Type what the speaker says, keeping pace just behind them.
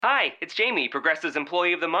Hi, it's Jamie, Progressive's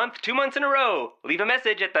Employee of the Month, 2 months in a row. Leave a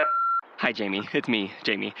message at the... Hi, Jamie. It's me,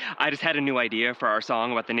 Jamie. I just had a new idea for our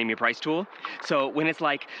song about the Name Your Price tool. So when it's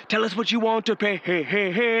like, tell us what you want to pay, hey,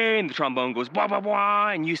 hey, hey, and the trombone goes, blah, blah, blah,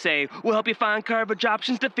 and you say, we'll help you find coverage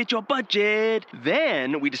options to fit your budget.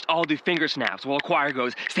 Then we just all do finger snaps while a choir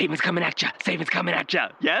goes, statements coming at ya, statements coming at ya.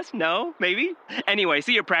 Yes? No? Maybe? Anyway,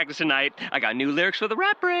 see your practice tonight. I got new lyrics for the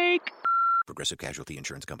rap break. Progressive Casualty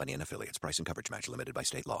Insurance Company and Affiliates. Price and coverage match limited by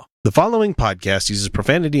state law. The following podcast uses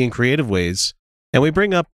profanity in creative ways, and we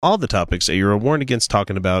bring up all the topics that you are warned against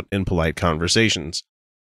talking about in polite conversations.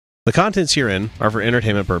 The contents herein are for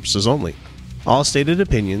entertainment purposes only. All stated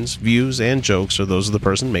opinions, views, and jokes are those of the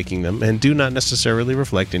person making them and do not necessarily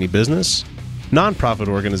reflect any business, non-profit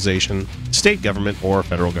organization, state government, or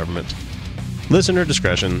federal government. Listener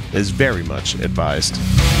discretion is very much advised.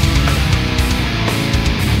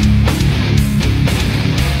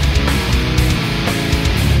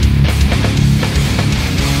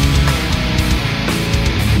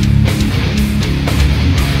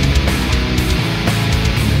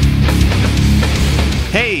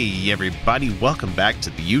 Hey everybody, welcome back to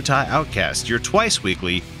the Utah Outcasts, your twice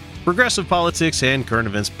weekly progressive politics and current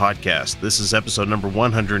events podcast. This is episode number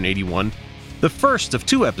 181, the first of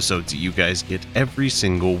 2 episodes that you guys get every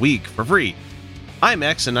single week for free. I'm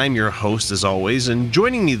X and I'm your host as always, and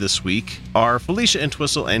joining me this week are Felicia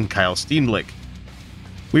Entwistle and Kyle Steenblick.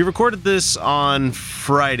 We recorded this on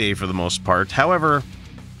Friday for the most part, however,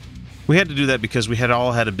 we had to do that because we had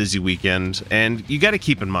all had a busy weekend, and you got to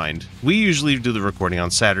keep in mind, we usually do the recording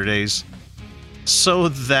on Saturdays so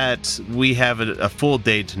that we have a full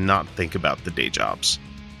day to not think about the day jobs.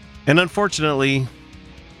 And unfortunately,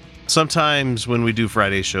 sometimes when we do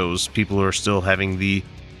Friday shows, people are still having the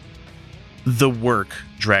work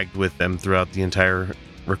dragged with them throughout the entire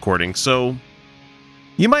recording. So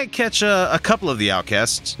you might catch a couple of the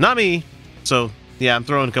Outcasts, not me, so yeah, I'm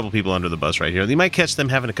throwing a couple people under the bus right here. You might catch them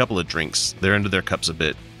having a couple of drinks. They're into their cups a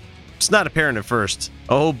bit. It's not apparent at first.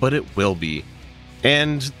 Oh, but it will be.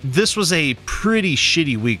 And this was a pretty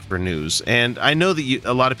shitty week for news. And I know that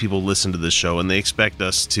a lot of people listen to this show and they expect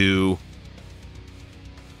us to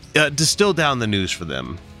distill down the news for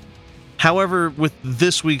them. However, with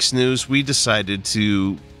this week's news, we decided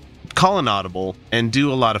to call an audible and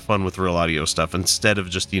do a lot of fun with real audio stuff instead of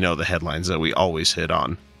just, the headlines that we always hit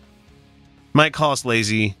on. Might call us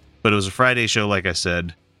lazy, but it was a Friday show, like I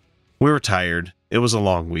said. We were tired. It was a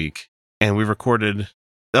long week, and we recorded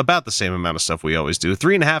about the same amount of stuff we always do.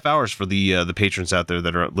 3.5 hours for the patrons out there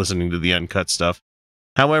that are listening to the uncut stuff.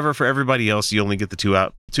 However, for everybody else, you only get the two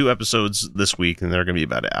episodes this week, and they're going to be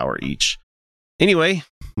about an hour each. Anyway,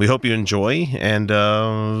 we hope you enjoy, and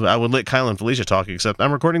I would let Kyle and Felicia talk, except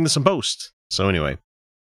I'm recording this in post. So anyway.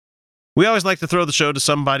 We always like to throw the show to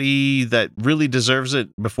somebody that really deserves it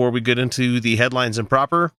before we get into the headlines and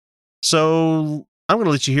proper. So I'm going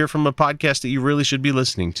to let you hear from a podcast that you really should be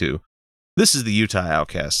listening to. This is the Utah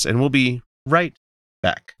Outcasts, and we'll be right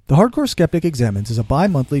back. The Hardcore Skeptic Examines is a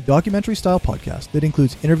bi-monthly documentary-style podcast that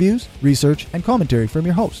includes interviews, research, and commentary from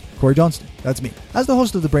your host, Corey Johnston. That's me. As the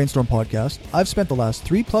host of the Brainstorm podcast, I've spent the last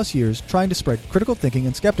 3+ years trying to spread critical thinking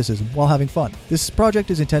and skepticism while having fun. This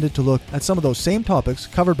project is intended to look at some of those same topics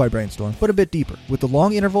covered by Brainstorm, but a bit deeper. With the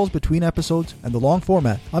long intervals between episodes and the long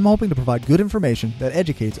format, I'm hoping to provide good information that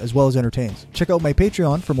educates as well as entertains. Check out my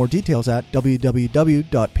Patreon for more details at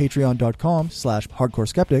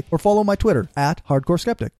www.patreon.com/hardcoreskeptic or follow my Twitter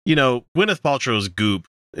 @hardcoreskeptic. Gwyneth Paltrow's Goop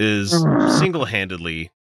is single-handedly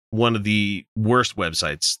one of the worst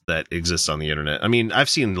websites that exists on the internet. I mean, I've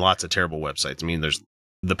seen lots of terrible websites. I mean, there's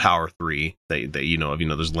the Power 3 that you know of.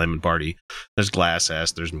 There's Lemon Party, there's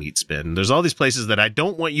Glassass, there's Meatspin. There's all these places that I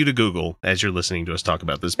don't want you to Google as you're listening to us talk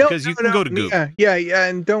about this, because you can go to Goop. Yeah,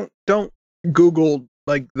 and don't Google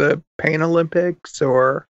like the Pain Olympics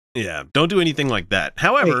or... Yeah, don't do anything like that.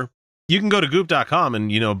 However, you can go to goop.com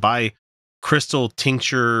and, buy crystal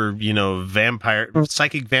tincture,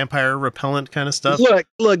 psychic vampire repellent kind of stuff.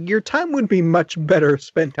 Look, your time would be much better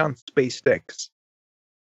spent on space sticks.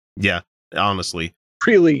 Yeah, honestly.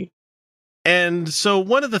 Really. And so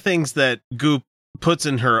one of the things that Goop puts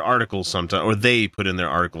in her articles sometimes, or they put in their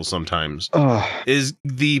articles sometimes, is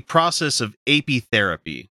the process of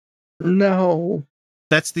apitherapy. No.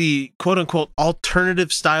 That's the quote-unquote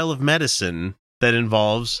alternative style of medicine that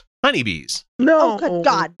involves honeybees. No. Oh, good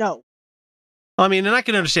God, no. I mean, and I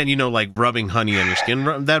can understand, like rubbing honey on your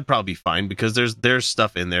skin. That'd probably be fine because there's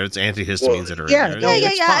stuff in there. It's antihistamines that are in there. Yeah.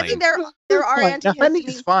 I mean, there are antihistamines.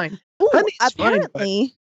 Honey's fine. Ooh, Honey's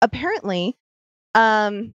apparently,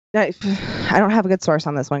 I don't have a good source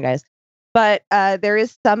on this one, guys, but there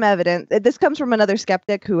is some evidence. This comes from another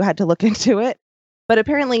skeptic who had to look into it. But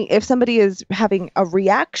apparently, if somebody is having a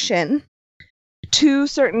reaction to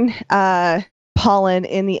certain pollen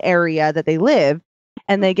in the area that they live,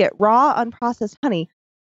 and they get raw, unprocessed honey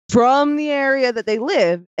from the area that they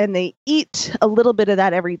live, and they eat a little bit of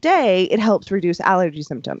that every day, it helps reduce allergy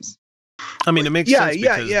symptoms. I mean, it makes sense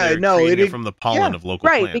because they're creating it from the pollen of local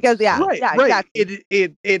plants. Because exactly.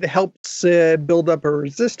 It helps build up a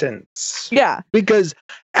resistance. Yeah, because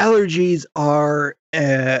allergies are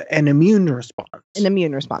an immune response.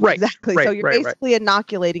 Right. Exactly. So you're basically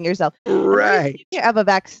inoculating yourself. Right. You can't have a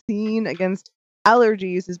vaccine against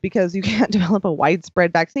allergies is because you can't develop a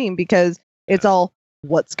widespread vaccine because it's all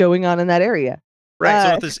what's going on in that area. Right.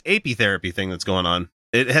 So with this apitherapy thing that's going on,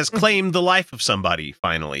 it has claimed the life of somebody,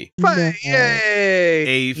 finally. Yay!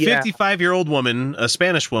 A 55-year-old woman, a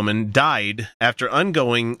Spanish woman, died after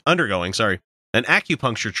undergoing an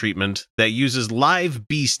acupuncture treatment that uses live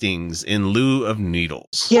bee stings in lieu of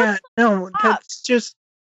needles. Yeah, no, that's just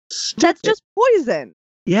stupid. That's just poison.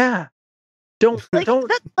 Yeah. Don't you can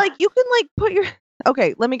put your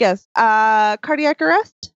okay, let me guess. Cardiac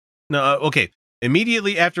arrest? No, okay.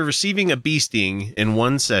 Immediately after receiving a bee sting in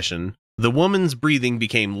one session, the woman's breathing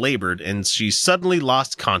became labored and she suddenly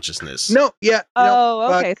lost consciousness.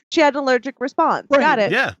 Okay. She had an allergic response. Right. Got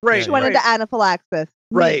it. Yeah. She went into anaphylaxis.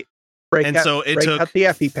 Right. And so it took the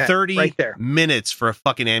EpiPen 30 minutes for a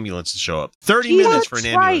fucking ambulance to show up. 30 minutes for an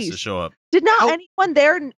ambulance to show up. Did not anyone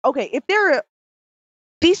there... Okay, if they're...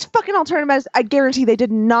 These fucking alternative medicine, I guarantee they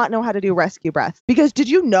did not know how to do rescue breaths. Because did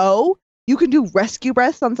you know you can do rescue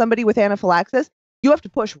breaths on somebody with anaphylaxis? You have to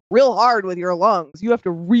push real hard with your lungs. You have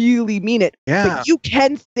to really mean it. Yeah. But you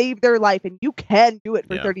can save their life and you can do it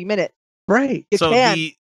for 30 minutes. Right. You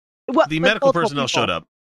can. The medical personnel showed up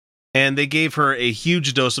and they gave her a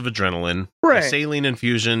huge dose of adrenaline, a saline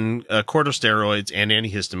infusion, corticosteroids, and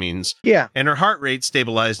antihistamines. Yeah. And her heart rate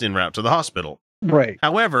stabilized en route to the hospital. Right.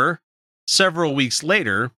 However, several weeks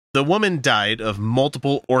later, the woman died of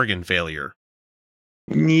multiple organ failure.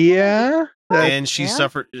 Yeah. And she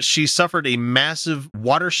suffered a massive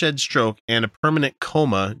watershed stroke and a permanent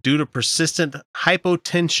coma due to persistent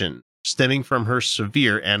hypotension stemming from her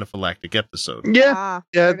severe anaphylactic episode. Yeah.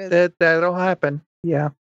 That'll happen. Yeah.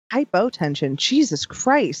 Hypotension. Jesus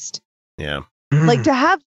Christ. Yeah. To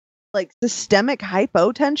have systemic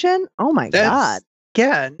hypotension? Oh my God.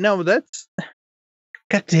 Yeah, no, that's...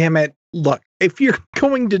 God damn it. Look, if you're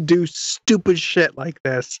going to do stupid shit like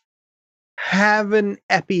this, have an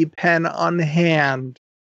EpiPen on hand.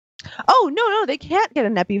 Oh, no, they can't get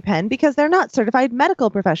an EpiPen because they're not certified medical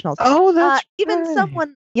professionals. Oh, that's even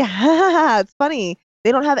someone... Yeah, it's funny.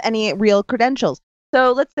 They don't have any real credentials.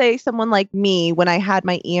 So let's say someone like me, when I had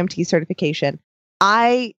my EMT certification,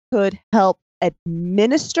 I could help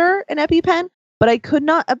administer an EpiPen, but I could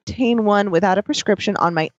not obtain one without a prescription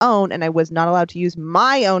on my own, and I was not allowed to use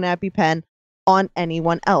my own EpiPen on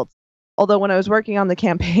anyone else. Although when I was working on the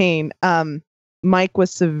campaign, Mike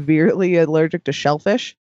was severely allergic to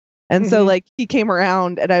shellfish. And so he came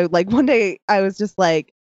around and I one day I was just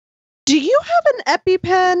like, do you have an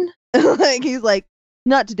EpiPen? He's like,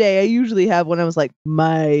 not today. I usually have one. I was like,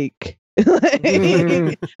 Mike.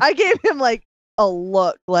 I gave him a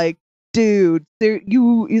look dude,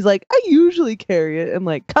 he's like, I usually carry it. I'm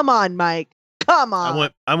like, come on, Mike. Come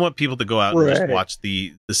on. I want people to go out and just watch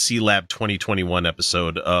the C-Lab 2021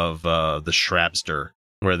 episode of the Shrabster,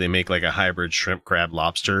 where they make a hybrid shrimp, crab,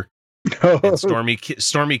 lobster. And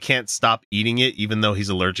Stormy can't stop eating it, even though he's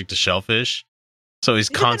allergic to shellfish. So he's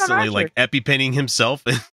constantly EpiPenning himself.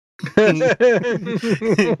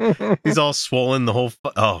 He's all swollen. The whole.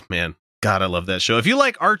 Oh man, God, I love that show. If you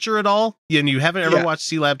like Archer at all, and you haven't ever watched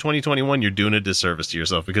C-Lab 2021, you're doing a disservice to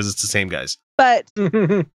yourself because it's the same guys. But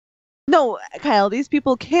no, Kyle, these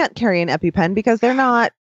people can't carry an EpiPen because they're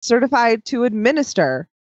not certified to administer.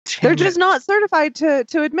 They're just not certified to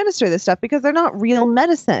administer this stuff because they're not real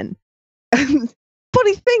medicine.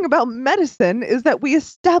 Funny thing about medicine is that we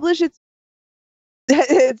establish its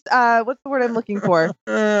what's the word I'm looking for?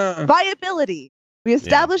 Viability. We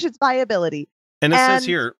establish its viability. And it says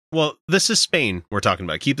here, well, this is Spain we're talking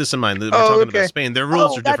about. Keep this in mind. We're talking about Spain. Their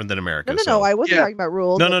rules are different than America. No, I wasn't talking about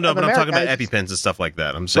rules. No, but I'm talking about EpiPens and stuff like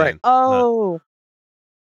that. I'm saying. Right. Oh.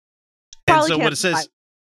 And so what it says,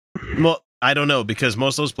 well, I don't know, because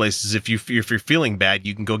most of those places, if you're feeling bad,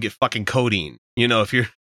 you can go get fucking codeine. If you're...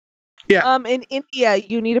 Yeah. In India,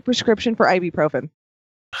 you need a prescription for ibuprofen.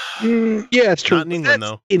 Yeah, it's true. Not in England,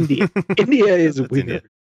 though. India. India is weird. India.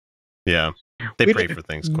 Yeah. They pray for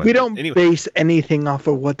things quite We don't base anything off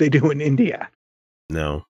of what they do in India.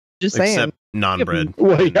 No. Just saying. Except non-bread.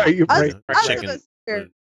 Well, yeah, you're right. Chicken.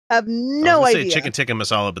 Have no idea. Say chicken tikka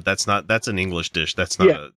masala, but that's an English dish. That's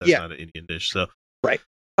not an Indian dish. So Right.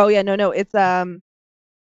 Oh yeah, no, it's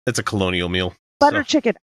It's a colonial meal. butter So-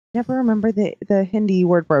 chicken. Never remember the Hindi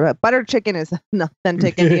word for it, but butter chicken is an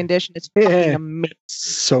authentic Indian dish, and it's fucking amazing.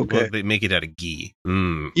 So Well, good. they make it out of ghee.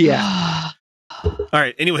 Mm. Yeah. All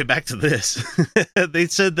right. Anyway, back to this. They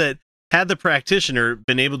said that had the practitioner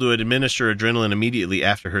been able to administer adrenaline immediately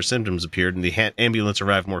after her symptoms appeared and the ambulance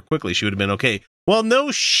arrived more quickly, she would have been okay. Well,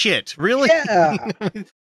 no shit. Really? Yeah.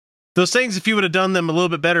 Those things, if you would have done them a little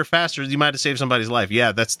bit better, faster, you might have saved somebody's life.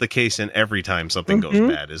 Yeah, that's the case in every time something goes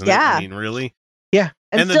bad, isn't it? Yeah. I mean, really?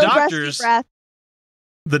 And the still doctors- breath.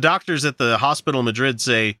 The doctors at the hospital in Madrid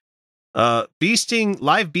say live bee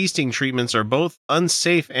sting treatments are both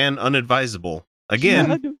unsafe and unadvisable.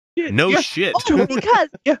 Again, no Yeah. shit. Oh, because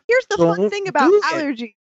Yeah. here's the fun Don't thing about do it.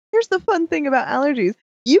 allergies. Here's the fun thing about allergies.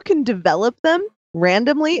 You can develop them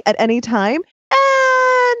randomly at any time.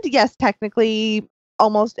 And yes, technically,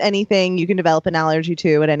 almost anything you can develop an allergy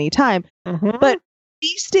to at any time. Mhm. But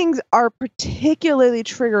bee stings are particularly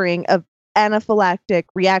triggering of anaphylactic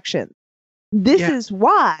reactions. This Yeah. is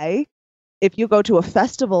why, if you go to a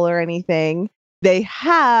festival or anything, they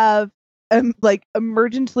have like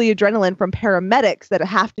emergency adrenaline from paramedics that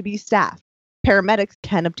have to be staffed. Paramedics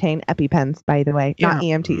can obtain EpiPens, by the way, not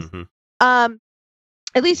EMTs. Mhm.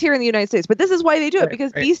 At least here in the United States. But this is why they do it, Right,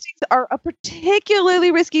 because right. bee stings are a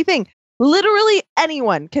particularly risky thing. Literally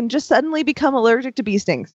anyone can just suddenly become allergic to bee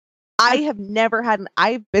stings. I have never had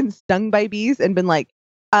I've been stung by bees and been like,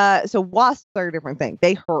 so wasps are a different thing.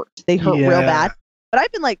 They hurt real Yeah. bad. But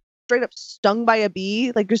I've been like straight up stung by a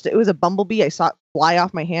bee. Like just, it was a bumblebee. I saw it fly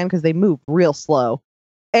off my hand because they move real slow.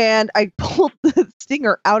 And I pulled the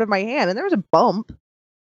stinger out of my hand and there was a bump.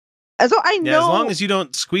 And so I know. Yeah, as long as you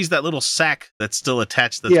don't squeeze that little sack that's still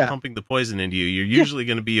attached that's Yeah. pumping the poison into you, you're usually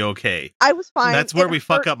going to be okay. I was fine. That's where It we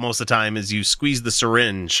fuck hurt. up most of the time is you squeeze the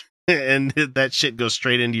syringe and that shit goes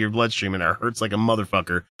straight into your bloodstream and it hurts like a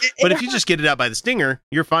motherfucker. But if you just get it out by the stinger,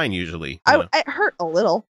 you're fine usually. you know. It hurt a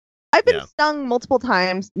little. I've been Yeah. stung multiple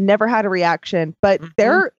times, never had a reaction, but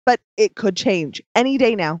but it could change any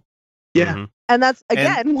day now. Yeah. Mhm. And that's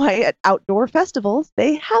again why at outdoor festivals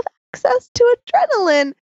they have access to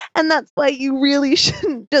adrenaline. And that's why you really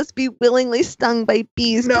shouldn't just be willingly stung by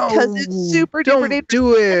bees because it's super duper Don't dangerous.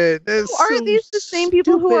 do it. That's Aren't so these the same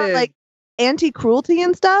people who are stupid. like anti-cruelty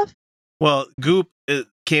and stuff? Well, Goop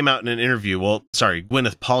came out in an interview. Well, sorry,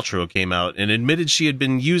 Gwyneth Paltrow came out and admitted she had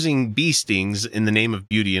been using bee stings in the name of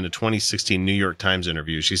beauty in a 2016 New York Times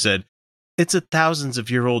interview. She said, "It's a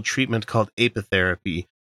thousands-of-year-old treatment called apitherapy.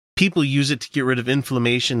 People use it to get rid of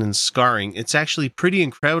inflammation and scarring. It's actually pretty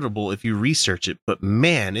incredible if you research it, but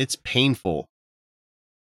man, it's painful."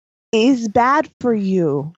 Is bad for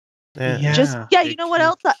you. Eh. Yeah. Just you It know what can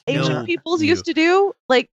else the kill ancient peoples you. used to do?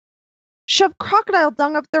 Like shove crocodile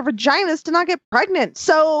dung up their vaginas to not get pregnant.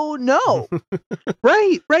 So no.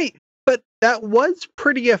 Right. But that was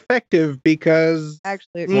pretty effective because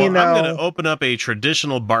Actually, Well, You know- I'm going to open up a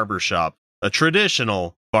traditional barbershop where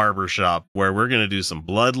we're going to do some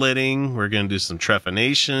bloodletting. We're going to do some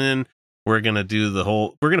trephination. We're going to do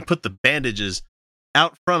we're going to put the bandages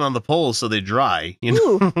out front on the poles so they dry. You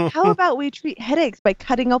know? ooh, how about we treat headaches by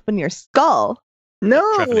cutting open your skull? no.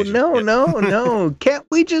 Trephination, Can't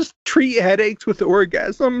we just treat headaches with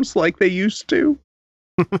orgasms like they used to?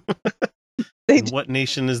 They And what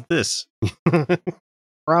nation is this?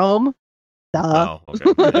 Rome. Duh. Oh,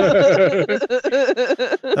 okay.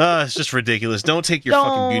 It's just ridiculous. Don't take your fucking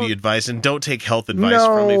Don't- beauty advice and don't take health advice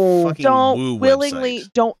from a No, fucking woo Don't willingly,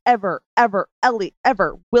 website. don't ever, Ellie,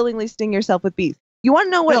 ever willingly sting yourself with bees. You want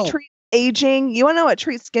to know what No. treats aging? You want to know what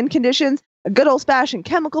treats skin conditions? A good old-fashioned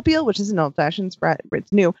chemical peel, which isn't old-fashioned,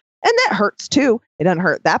 it's new. And that hurts too. It doesn't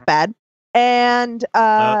hurt that bad. And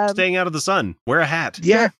Staying out of the sun. Wear a hat.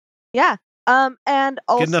 Yeah. yeah. And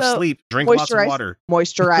also Get enough sleep. Drink lots of moisturize. water.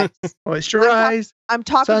 moisturize. Moisturize. I'm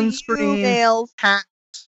talking to you, Sunscreen. nails. Hat.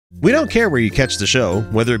 We don't care where you catch the show,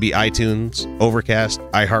 whether it be iTunes, Overcast,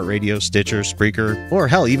 iHeartRadio, Stitcher, Spreaker, or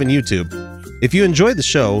hell, even YouTube. If you enjoy the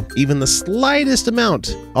show, even the slightest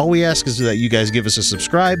amount, all we ask is that you guys give us a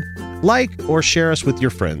subscribe, like, or share us with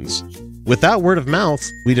your friends. Without word of mouth,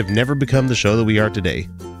 we'd have never become the show that we are today.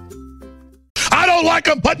 I don't like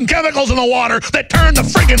them putting chemicals in the water that turn the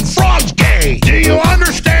friggin' frogs gay. Do you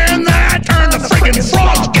understand that? Turn the friggin'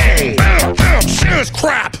 frogs gay. Serious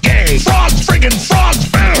crap. Gay. Frogs, friggin' frogs.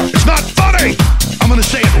 It's not funny. I'm gonna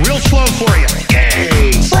say it real slow for you.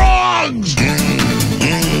 Gay. Frogs.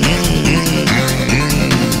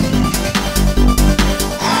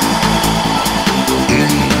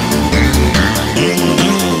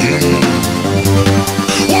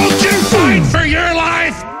 Won't you fight for your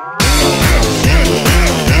life?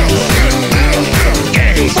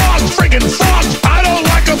 Gay. Frogs, friggin' frogs. I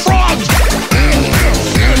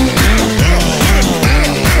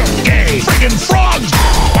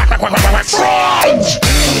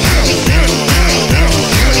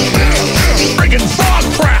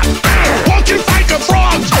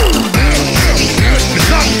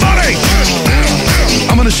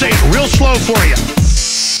slow for you.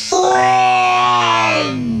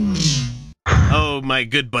 Oh, my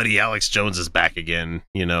good buddy Alex Jones is back again.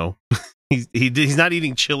 You know, he's not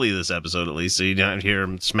eating chili this episode, at least, so you don't hear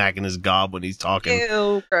him smacking his gob when he's talking.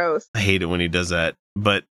 Ew, gross. I hate it when he does that.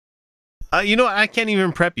 But you know, I can't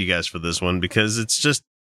even prep you guys for this one because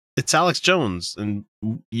it's Alex Jones, and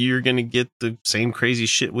you're gonna get the same crazy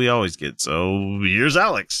shit we always get. So here's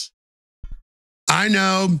Alex. I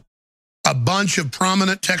know a bunch of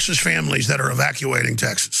prominent Texas families that are evacuating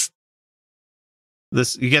Texas.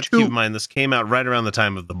 This, you get to keep in mind, this came out right around the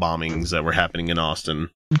time of the bombings that were happening in Austin.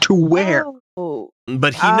 To where? Oh,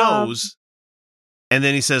 But he knows, and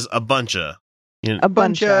then he says a bunch of. You know, a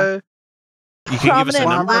bunch of you can give us a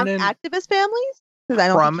prominent number? black activist families? 'Cause I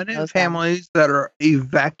don't think he Prominent knows families that are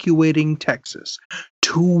evacuating Texas.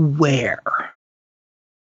 To where?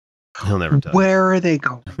 He'll never tell. Where are they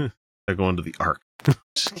going? They're going to the Ark.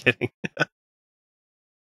 Just kidding.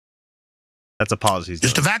 That's a pause. He's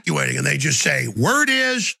Just doing. evacuating, and they just say, word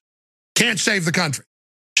is, can't save the country.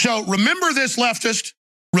 So remember this, leftist,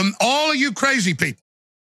 all of you crazy people.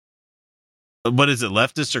 What is it,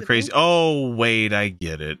 leftist or crazy? Oh, wait, I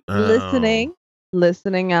get it. Oh.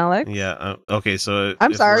 Listening, Alex. Yeah. Okay. So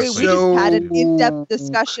I'm if sorry, we're we just had an So- in-depth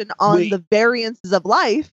discussion on Wait. the variances of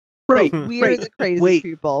life. Right. We are right. the crazy Wait.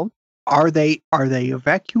 people. Are they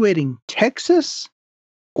evacuating Texas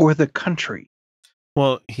or the country?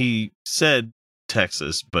 Well, he said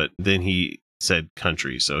Texas, but then he said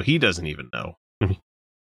country, so he doesn't even know.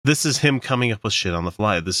 This is him coming up with shit on the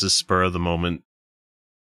fly. This is spur of the moment.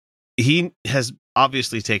 He has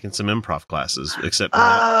obviously taken some improv classes, except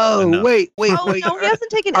not enough. wait. Oh, no, he hasn't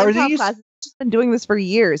taken Are improv these- classes. He's just been doing this for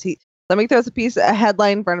years. Let me throw a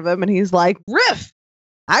headline in front of him, and he's like, "Riff,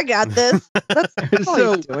 I got this." That's all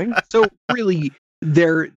So- he's doing. So really,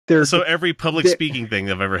 they're So every public the- speaking thing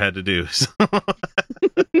I've ever had to do.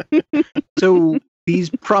 so these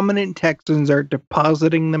prominent Texans are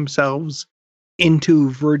depositing themselves into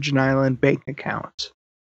Virgin Island bank accounts.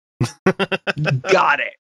 Got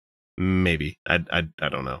it. Maybe. I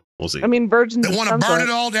don't know. We'll see. I mean, virgins. They of want to some burn sort. it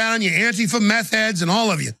all down, you Antifa meth heads and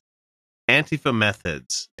all of you. Antifa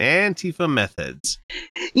methods. Antifa methods.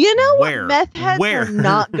 You know Where? what meth heads Where? are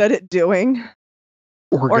not good at doing?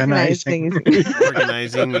 Organizing.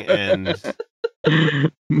 Organizing and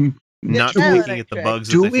not Yeah, picking at the correct. bugs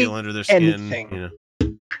that they Doing feel under their skin. anything. You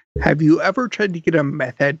know. Have you ever tried to get a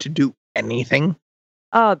meth head to do anything?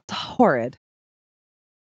 Oh, it's horrid.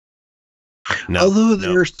 No, Although no.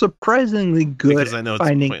 they're surprisingly good Because I know at it's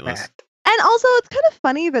finding pointless. meth. And also, it's kind of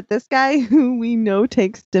funny that this guy, who we know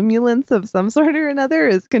takes stimulants of some sort or another,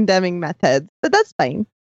 is condemning meth heads. But that's fine.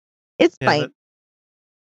 It's Yeah, fine.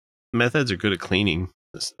 methods are good at cleaning.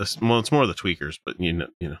 Well, it's more the tweakers, but you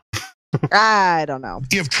know. I don't know.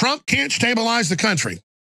 If Trump can't stabilize the country,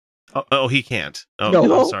 Oh, he can't. Oh,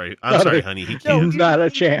 No. I'm sorry. I'm Not sorry, a- honey. He No, can't. Not a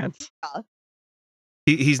chance.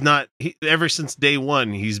 He's not. Ever since day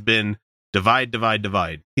one, he's been divide.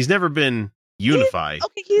 He's never been unify.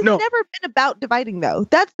 Okay, he's No. never been about dividing, though.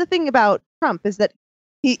 That's the thing about Trump, is that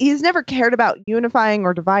he's never cared about unifying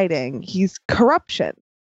or dividing. He's corruption.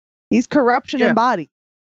 He's corruption Yeah. embodied.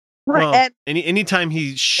 Well, And anytime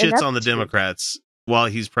he shits that's on the true. Democrats while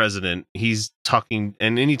he's president, he's talking.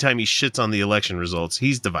 And anytime he shits on the election results,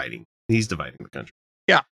 he's dividing. He's dividing the country.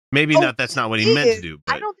 Yeah. Maybe Oh, not. That's not what he meant to is. do.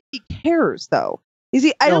 I But don't think he cares, though. You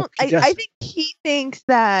see, I No, don't. he I doesn't. think he thinks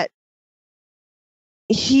that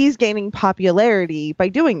he's gaining popularity by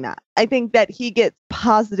doing that. I think that he gets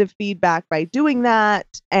positive feedback by doing that,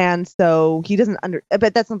 and so he doesn't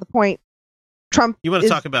But that's not the point. Trump. you want to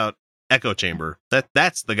is- talk about echo chamber?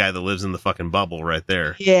 That's the guy that lives in the fucking bubble right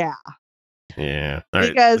there. Yeah, Yeah. All right.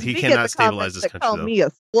 because He we cannot get the stabilize comments this that country. call though. me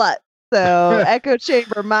a slut. So echo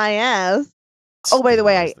chamber my ass. Oh, by the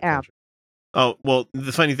way, I Stabilize the am. country. Oh, well,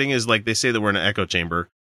 the funny thing is, like, they say that we're in an echo chamber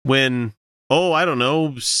when, I don't know,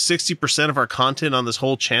 60% of our content on this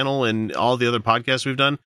whole channel and all the other podcasts we've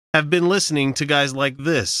done have been listening to guys like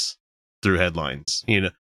this through headlines. You know,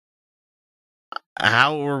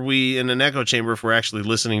 how are we in an echo chamber if we're actually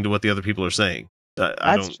listening to what the other people are saying?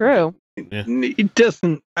 I That's don't. true. Yeah. It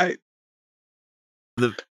doesn't.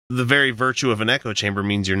 The very virtue of an echo chamber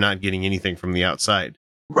means you're not getting anything from the outside.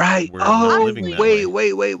 Right. We're not living that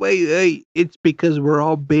wait. It's because we're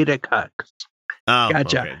all beta cucks. Oh,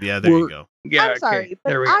 Gotcha. okay. Yeah, there you We're- go. Yeah. I'm sorry, okay, but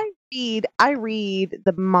there we go. I read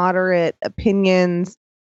the moderate opinions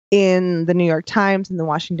in the New York Times and the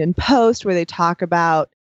Washington Post where they talk about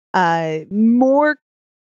more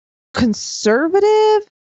conservative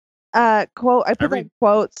quote. I put read- in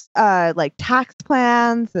quotes like tax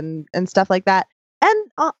plans and stuff like that,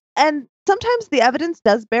 and sometimes the evidence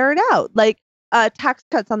does bear it out. Like tax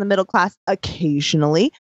cuts on the middle class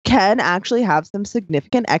occasionally can actually have some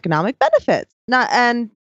significant economic benefits. That's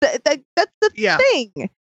the thing.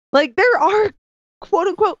 Like, there are quote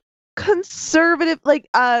unquote conservative, like,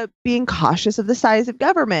 being cautious of the size of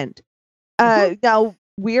government. Now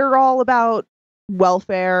we're all about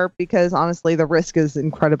welfare because honestly the risk is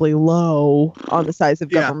incredibly low on the size of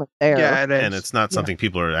government there. Yeah, it is. And it's not something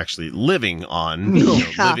people are actually living on. No.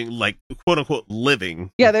 Living, like, quote unquote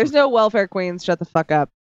living. Yeah, there's no welfare queens. Shut the fuck up.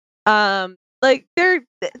 Like,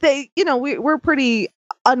 we're pretty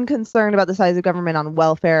unconcerned about the size of government on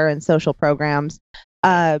welfare and social programs.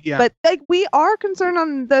 But like, we are concerned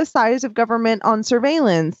on the size of government on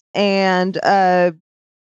surveillance and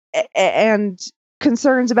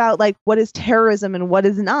concerns about, like, what is terrorism and what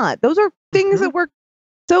is not. Those are things that we're.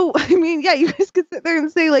 So, I mean, yeah, you guys could sit there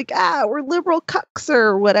and say, like, we're liberal cucks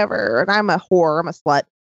or whatever, and I'm a whore, I'm a slut.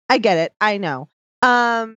 I get it. I know.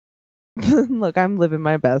 Look, I'm living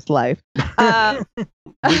my best life. We got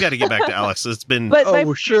to get back to Alex. It's been. But my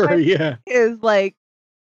is like,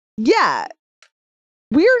 yeah,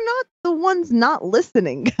 we're not the ones not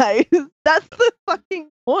listening, guys. That's the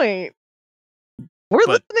fucking point. We're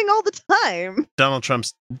listening all the time. Donald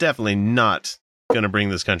Trump's definitely not going to bring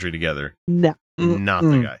this country together. No. Not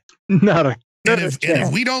the guy. Not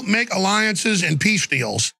if we don't make alliances and peace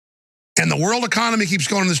deals, and the world economy keeps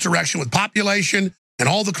going in this direction with population and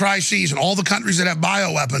all the crises and all the countries that have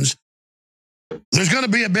bioweapons, there's going to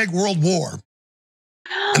be a big world war.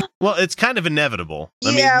 Well, it's kind of inevitable.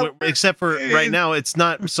 I mean, except for right now, it's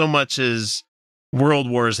not so much as world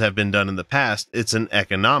wars have been done in the past. It's an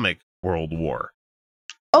economic world war.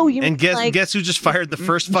 Oh, you and mean guess who just fired the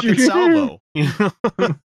first fucking salvo?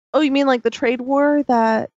 Oh, you mean like the trade war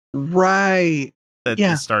that? Right. That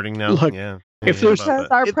is starting now. Look, if there's because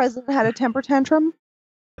our president had a temper tantrum.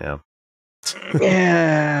 Yeah.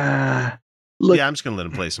 Yeah. Look, I'm just gonna let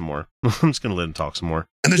him play some more. I'm just gonna let him talk some more.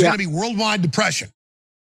 And there's going to be worldwide depression,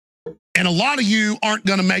 and a lot of you aren't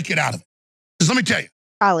going to make it out of it. Because let me tell you,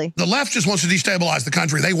 Probably. the left just wants to destabilize the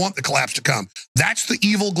country. They want the collapse to come. That's the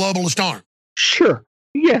evil globalist arm. Sure.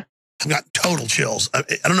 Yeah. I've got total chills. I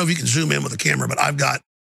don't know if you can zoom in with the camera, but I've got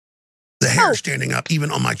the hair standing up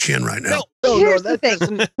even on my chin right now. Here's the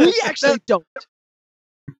thing. We actually don't.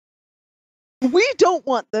 We don't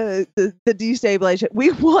want the destabilization.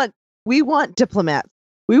 We want diplomats.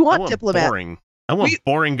 We want diplomats. Boring. I want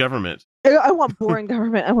boring government. I want boring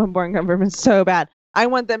government. I want boring government so bad. I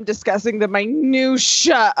want them discussing the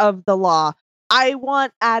minutia of the law. I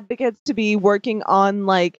want advocates to be working on,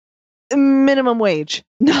 like, minimum wage,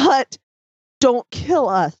 not don't kill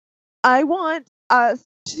us. I want us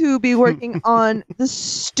to be working on the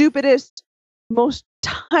stupidest, most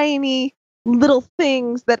tiny little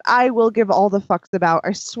things that I will give all the fucks about.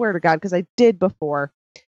 I swear to God, because I did before,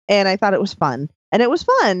 and I thought it was fun. And it was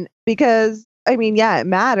fun because, I mean, yeah, it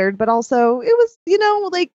mattered, but also it was,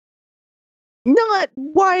 like, not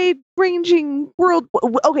wide-ranging world.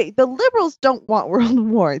 Okay, the liberals don't want world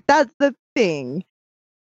war. That's the thing.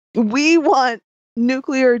 We want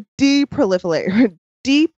nuclear deproliferation.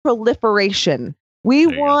 We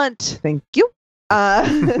want, thank you.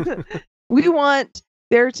 We want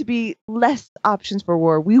there to be less options for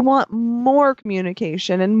war. We want more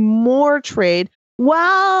communication and more trade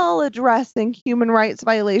while addressing human rights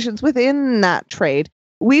violations within that trade.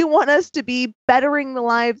 We want us to be bettering the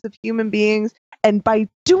lives of human beings. And by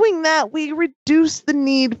doing that, we reduce the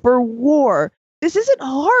need for war. This isn't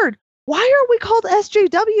hard. Why are we called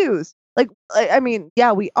SJWs? Like, I mean,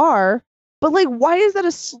 yeah, we are. But, like, why is that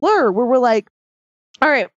a slur where we're like, all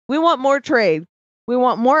right, we want more trade. We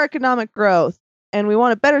want more economic growth. And we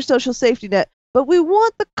want a better social safety net. But we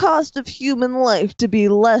want the cost of human life to be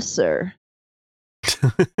lesser.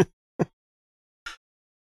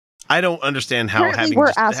 I don't understand how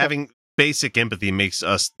having basic empathy makes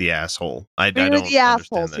us the asshole. I don't the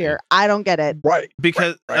assholes here. I don't get it. Right.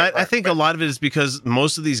 Because I think a lot of it is because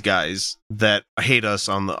most of these guys that hate us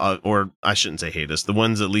on the, or I shouldn't say hate us, the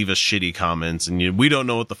ones that leave us shitty comments and we don't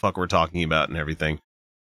know what the fuck we're talking about and everything.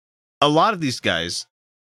 A lot of these guys,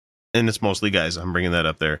 and it's mostly guys, I'm bringing that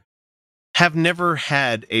up there, have never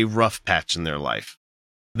had a rough patch in their life.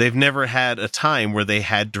 They've never had a time where they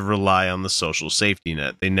had to rely on the social safety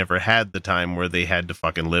net. They never had the time where they had to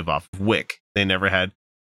fucking live off of WIC. They never had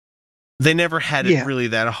it really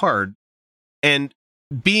that hard. And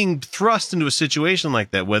being thrust into a situation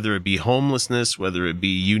like that, whether it be homelessness, whether it be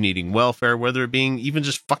you needing welfare, whether it being even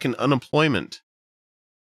just fucking unemployment,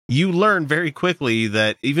 you learn very quickly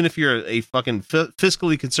that even if you're a fucking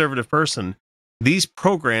fiscally conservative person, these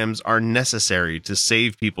programs are necessary to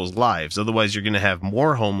save people's lives. Otherwise, you're going to have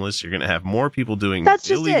more homeless. You're going to have more people doing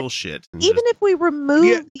illegal shit. Even if we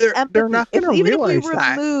remove the empathy, they're not going to realize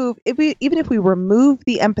even if we remove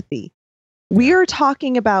the empathy, we are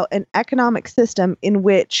talking about an economic system in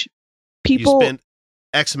which people you spend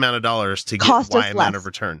X amount of dollars to get Y amount of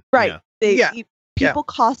return. Right. People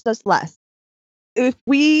cost us less. If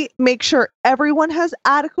we make sure everyone has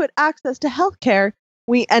adequate access to healthcare,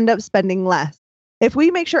 we end up spending less. If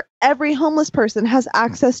we make sure every homeless person has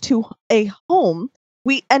access to a home,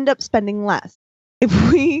 we end up spending less.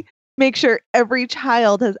 If we make sure every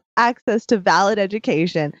child has access to valid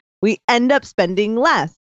education, we end up spending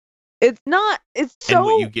less. And what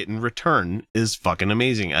you get in return is fucking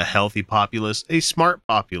amazing. A healthy populace, a smart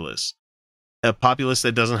populace, a populace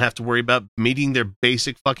that doesn't have to worry about meeting their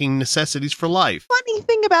basic fucking necessities for life. Funny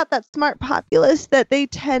thing about that smart populace that they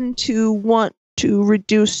tend to want to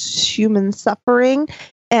reduce human suffering,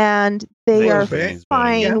 and they are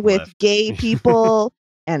fine with gay people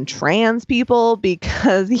and trans people,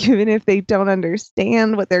 because even if they don't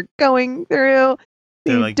understand what they're going through,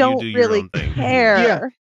 they don't really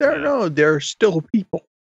care. They're still people.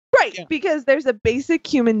 Right, because there's a basic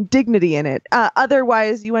human dignity in it.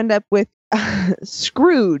 Otherwise, you end up with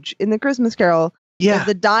Scrooge in the Christmas Carol. If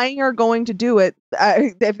the dying are going to do it,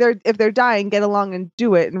 if they're dying, get along and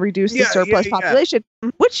do it and reduce the surplus population,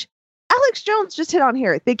 which Alex Jones just hit on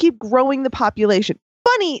here. They keep growing the population.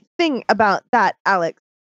 Funny thing about that, Alex,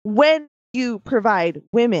 when you provide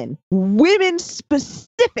women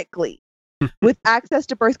specifically, with access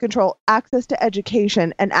to birth control, access to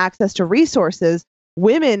education, and access to resources,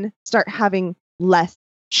 women start having less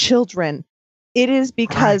children. It is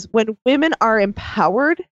because when women are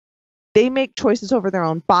empowered, they make choices over their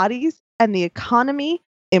own bodies, and the economy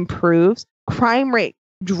improves, crime rate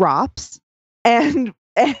drops, and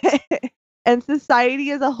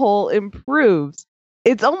society as a whole improves.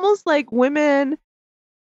 It's almost like women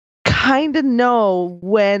kind of know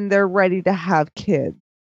when they're ready to have kids.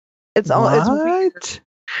 It's weird.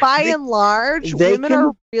 By and large, women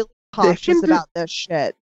are really cautious about this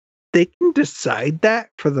shit. They can decide that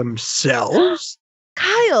for themselves.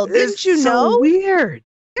 Kyle, didn't you know? Weird.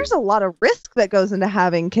 There's a lot of risk that goes into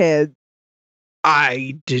having kids.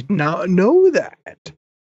 I did not know that.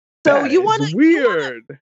 So you want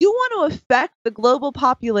to affect the global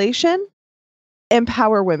population?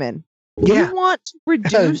 Empower women. Yeah. You want to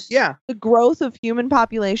reduce the growth of human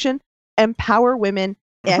population? Empower women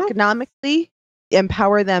economically,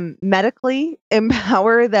 empower them medically,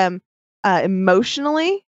 empower them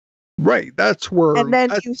emotionally. Right. That's where. And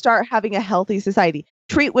then you start having a healthy society.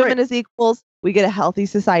 Treat women as equals. We get a healthy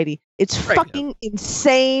society. It's fucking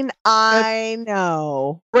insane. I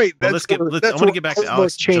know. Right. Well, I want to get back to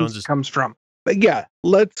Alex Jones's comes from. But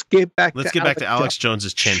let's get back to Alex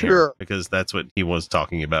Jones's chin here, because that's what he was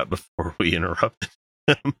talking about before we interrupted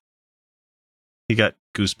him. He got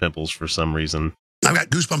goose pimples for some reason. I've got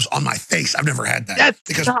goosebumps on my face. I've never had that.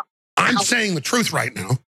 Because I'm saying the truth right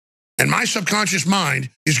now. And my subconscious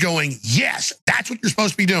mind is going, yes, that's what you're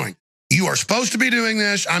supposed to be doing. You are supposed to be doing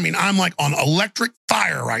this. I mean, I'm like on electric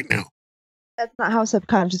fire right now. That's not how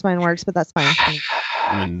subconscious mind works, but that's fine.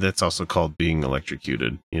 I mean, that's also called being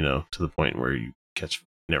electrocuted, to the point where you catch...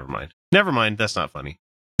 Never mind. That's not funny.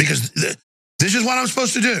 Because this is what I'm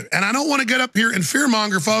supposed to do. And I don't want to get up here and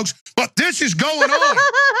fearmonger, folks, but this is going on.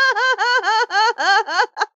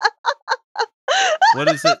 What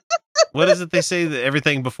is it? What is it they say, that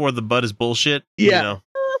everything before the bud is bullshit? Yeah.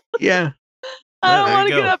 Yeah. I don't want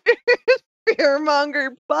to get up here and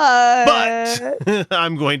fearmonger, but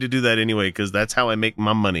I'm going to do that anyway, because that's how I make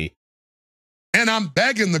my money. And I'm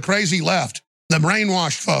begging the crazy left, the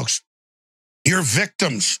brainwashed folks, you're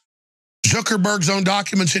victims. Zuckerberg's own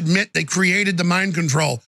documents admit they created the mind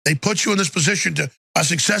control. They put you in this position to a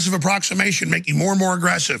successive approximation, make you more and more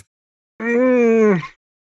aggressive.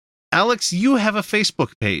 Alex, you have a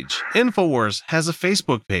Facebook page. InfoWars has a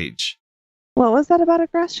Facebook page. What was that about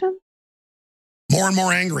aggression? More and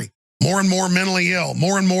more angry, more and more mentally ill,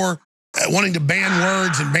 more and more wanting to ban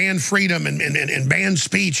words and ban freedom and ban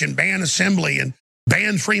speech and ban assembly and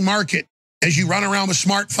ban free market as you run around with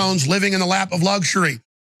smartphones living in the lap of luxury.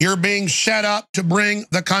 You're being set up to bring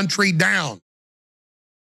the country down.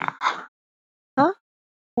 Huh?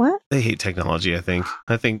 What? They hate technology, I think.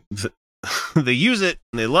 I think they use it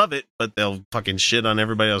and they love it, but they'll fucking shit on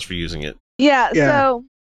everybody else for using it. Yeah. So...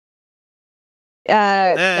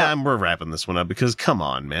 we're wrapping this one up, because come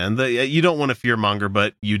on, man. You don't want to fearmonger,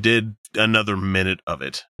 but you did another minute of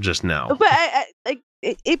it just now. But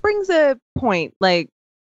it brings a point. Like,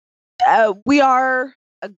 we are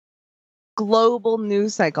a global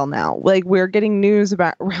news cycle now. Like, we're getting news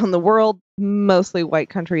about around the world, mostly white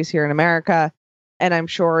countries here in America. And I'm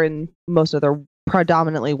sure in most other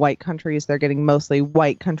predominantly white countries, they're getting mostly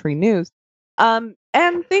white country news. And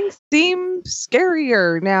things seem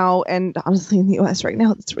scarier now. And honestly, in the US right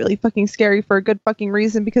now, it's really fucking scary for a good fucking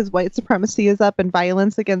reason, because white supremacy is up and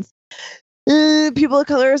violence against people of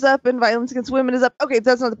color is up and violence against women is up. Okay,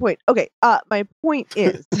 that's not the point. Okay, my point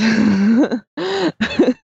is...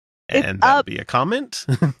 And that'll be a comment?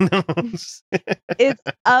 It's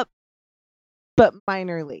up, but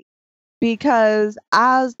minorly. Because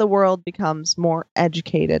as the world becomes more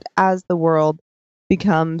educated, as the world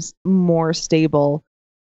becomes more stable,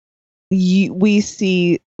 we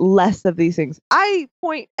see less of these things. I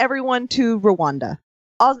point everyone to Rwanda.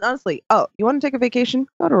 Honestly, you want to take a vacation?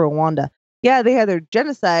 Go to Rwanda. Yeah, they had their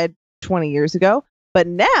genocide 20 years ago, but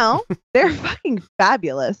now they're fucking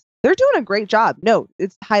fabulous. They're doing a great job. No,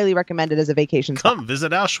 it's highly recommended as a vacation spot. Come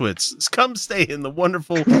visit Auschwitz. Come stay in the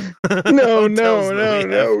wonderful No, hotels that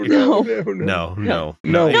we have here. no. No.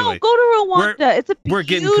 No, Anyway, go to Rwanda. It's a beautiful we're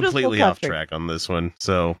getting completely country. off track on this one.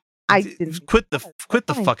 So I didn't. quit the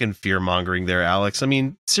Fine. fucking fear mongering there, Alex. I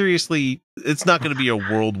mean, seriously, it's not going to be a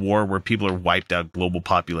world war where people are wiped out global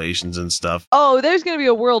populations and stuff. Oh, there's going to be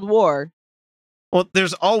a world war. Well,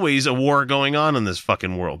 there's always a war going on in this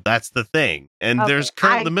fucking world. That's the thing. And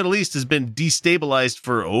Okay, the Middle East has been destabilized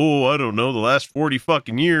for, I don't know, the last 40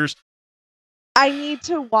 fucking years. I need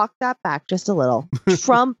to walk that back just a little.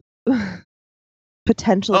 Trump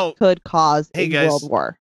potentially could cause a guys, world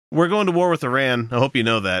war. We're going to war with Iran. I hope you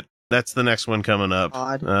know that. That's the next one coming up.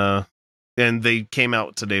 God. And they came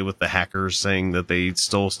out today with the hackers saying that they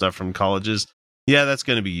stole stuff from colleges. Yeah, that's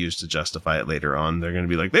going to be used to justify it later on. They're going to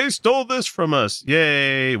be like, they stole this from us.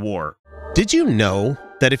 Yay, war. Did you know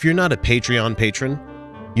that if you're not a Patreon patron,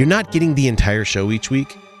 you're not getting the entire show each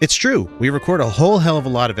week? It's true. We record a whole hell of a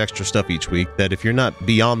lot of extra stuff each week that if you're not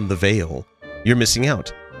beyond the veil, you're missing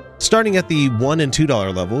out. Starting at the $1 and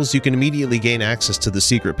 $2 levels, you can immediately gain access to the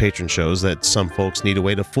secret patron shows that some folks need to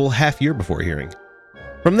wait a full half year before hearing.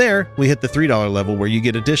 From there, we hit the $3 level where you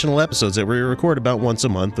get additional episodes that we record about once a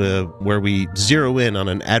month, where we zero in on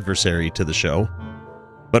an adversary to the show.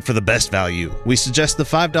 But for the best value, we suggest the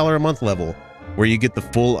 $5 a month level, where you get the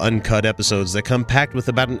full uncut episodes that come packed with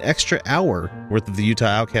about an extra hour worth of the Utah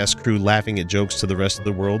Outcasts crew laughing at jokes to the rest of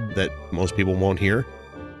the world that most people won't hear,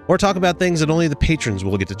 or talk about things that only the patrons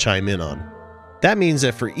will get to chime in on. That means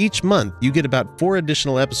that for each month, you get about 4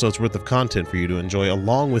 additional episodes worth of content for you to enjoy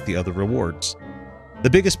along with the other rewards. The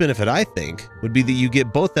biggest benefit, I think, would be that you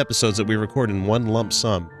get both episodes that we record in one lump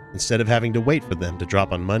sum, instead of having to wait for them to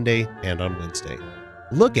drop on Monday and on Wednesday.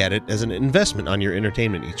 Look at it as an investment on your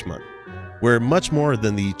entertainment each month. We're much more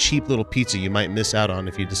than the cheap little pizza you might miss out on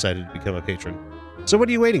if you decided to become a patron. So what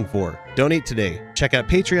are you waiting for? Donate today. Check out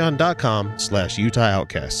patreon.com/Utah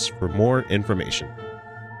Outcasts for more information.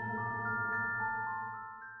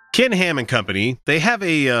 Ken Ham and Company, they have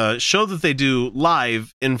a show that they do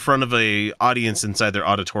live in front of a audience inside their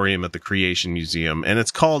auditorium at the Creation Museum, and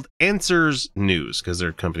it's called Answers News, because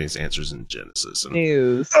their company's Answers in Genesis. And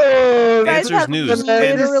News. Oh, Answers News.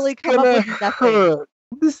 Literally come up with nothing.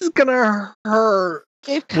 This is gonna hurt.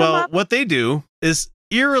 They've come Well, up. what they do is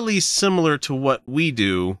eerily similar to what we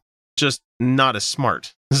do, just not as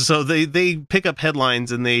smart. So they pick up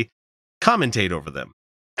headlines and they commentate over them.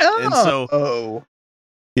 And so,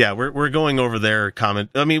 yeah, we're going over their comment.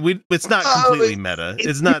 I mean, it's not completely meta.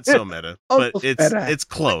 It's not so meta, but it's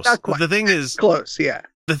close. The thing is Close, yeah.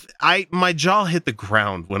 My jaw hit the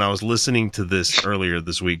ground when I was listening to this earlier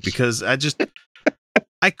this week, because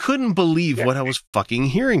I couldn't believe what I was fucking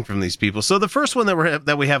hearing from these people. So the first one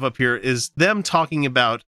that we have up here is them talking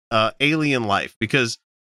about alien life, because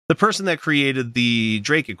the person that created the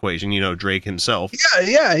Drake equation, Drake himself.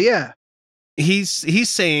 Yeah. He's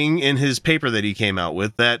saying in his paper that he came out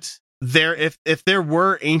with that if there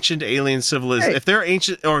were ancient alien civilizations, if there are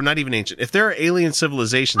ancient, or not even ancient, if there are alien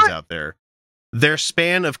civilizations out there, their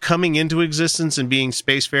span of coming into existence and being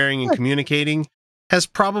spacefaring and communicating has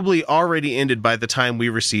probably already ended by the time we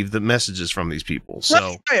receive the messages from these people.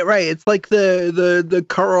 So right. It's like the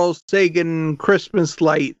Carl Sagan Christmas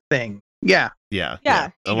light thing. Yeah, a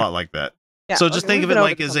lot like that. Yeah, So just think of it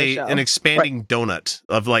like as an show. expanding donut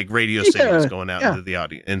of like radio signals going out into the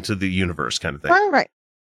audience, into the universe kind of thing. Right.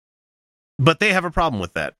 But they have a problem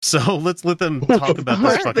with that. So let's let them talk about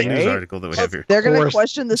this fucking news article that we have here. They're going to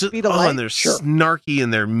question the speed of light. And they're snarky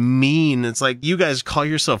and they're mean. It's like, you guys call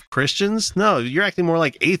yourself Christians? No, you're acting more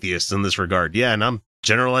like atheists in this regard. Yeah, and I'm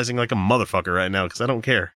generalizing like a motherfucker right now because I don't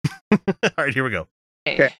care. All right, here we go.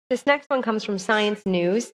 Okay. This next one comes from Science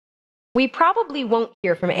News. We probably won't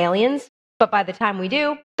hear from aliens, But by the time we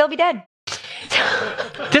do, they'll be dead.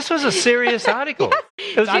 This was a serious article.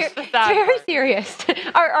 Yes. It was It's very serious.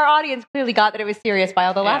 Our audience clearly got that it was serious by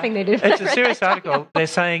all the laughing they did. It's a serious article. They're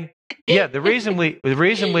saying, the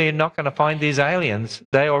reason we're not going to find these aliens,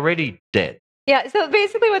 they're already dead. Yeah, so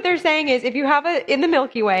basically what they're saying is if you have in the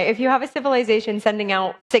Milky Way, if you have a civilization sending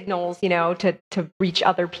out signals, to reach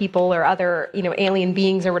other people or other, alien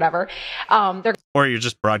beings or whatever, they're... Or you're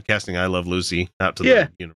just broadcasting I Love Lucy out to the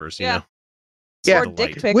universe, you know? Yeah, Or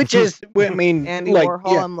dick pics. which is, I mean, Andy like,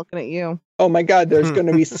 Warhol, I'm looking at you. oh my God, there's going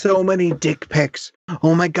to be so many dick pics.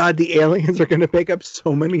 Oh my God, the aliens are going to pick up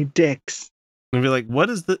so many dicks. And be like,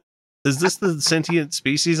 is this the sentient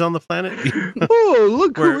species on the planet? Oh,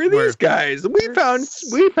 look, who are these guys? We found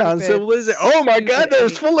civilization. Oh my God, they're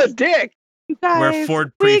full of dick. You guys, Where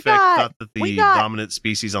Ford Prefect thought that the dominant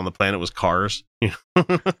species on the planet was cars. Okay.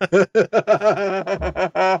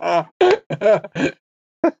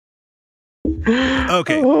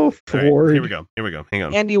 Oh, Ford. Right, here we go. Hang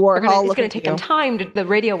on. Andy Warhol. It's going to take them the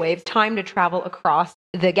radio waves, time to travel across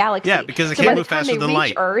the galaxy. Yeah, because it so can't by move the time faster they than reach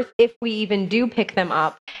light. Earth, if we even do pick them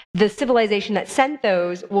up, the civilization that sent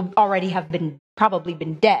those will already have probably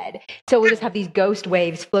been dead. So we'll just have these ghost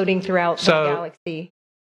waves floating throughout the galaxy.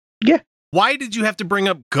 Yeah. Why did you have to bring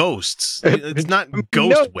up ghosts? It's not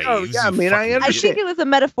ghost waves. No, yeah, I mean, I I think it was a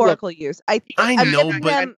metaphorical use. I know,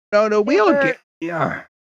 but we all get. Yeah.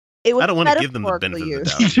 It was I don't want to give them the benefit of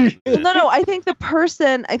the doubt. No. I think the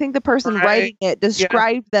person writing it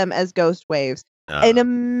described them as ghost waves in a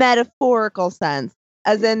metaphorical sense,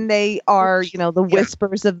 as in they are, the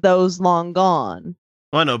whispers of those long gone.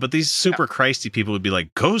 Well, I know, but these super Christy people would be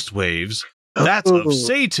like, ghost waves? That's of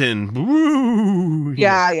Satan. Woo!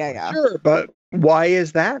 Yeah. Sure, but why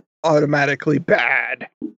is that automatically bad?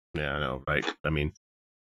 Yeah, I know, right? I mean,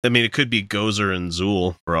 it could be Gozer and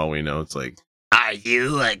Zool for all we know. It's like, are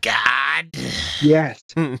you a god? Yes.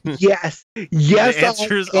 Yes. Yes. The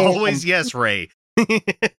answer is always yes, Ray.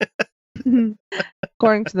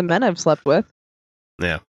 According to the men I've slept with.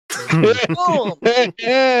 Yeah. Oh,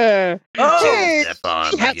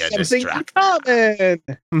 Stefan, have you're something in distracted. common.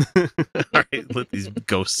 All right, let these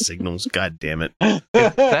ghost signals. God damn it!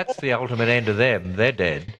 If that's the ultimate end of them, they're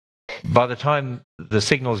dead. By the time the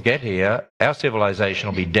signals get here, our civilization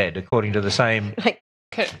will be dead, according to the same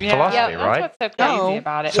philosophy, right? That's what's so crazy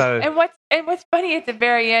about it. So- and what's funny at the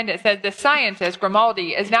very end, it says the scientist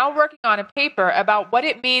Grimaldi is now working on a paper about what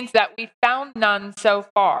it means that we found none so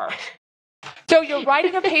far. So you're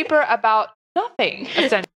writing a paper about nothing,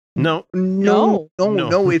 essentially. No.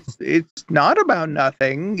 It's not about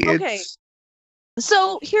nothing. Okay.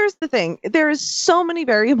 So here's the thing. There's so many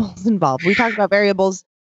variables involved. We talked about variables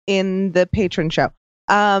in the patron show.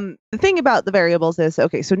 The thing about the variables is,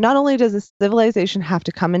 okay, so not only does a civilization have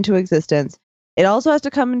to come into existence, it also has to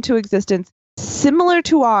come into existence similar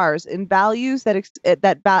to ours in values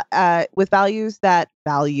with values that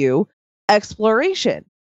value exploration.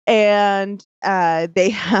 And they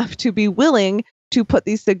have to be willing to put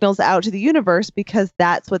these signals out to the universe because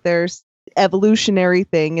that's what their evolutionary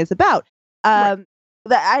thing is about.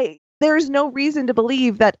 There's no reason to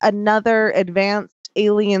believe that another advanced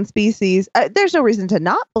alien species, there's no reason to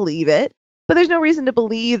not believe it, but there's no reason to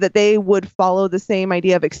believe that they would follow the same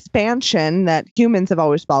idea of expansion that humans have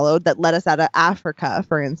always followed that led us out of Africa,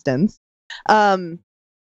 for instance. So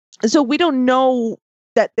we don't know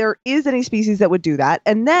that there is any species that would do that.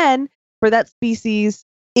 And then for that species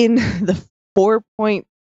in the 13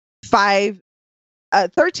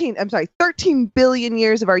 billion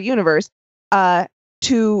years of our universe,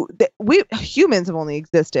 humans have only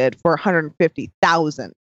existed for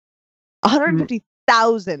 150,000.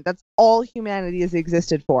 150,000, that's all humanity has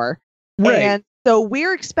existed for. Right. And so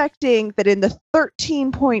we're expecting that in the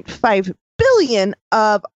 13.5 billion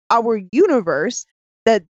of our universe,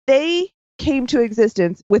 that they came to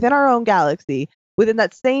existence within our own galaxy within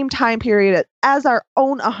that same time period as our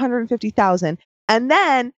own 150,000, and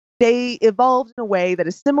then they evolved in a way that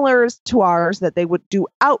is similar to ours, that they would do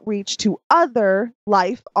outreach to other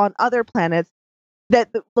life on other planets,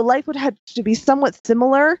 that the life would have to be somewhat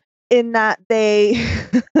similar in that they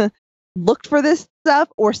looked for this stuff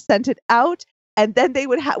or sent it out, and then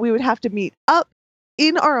we would have to meet up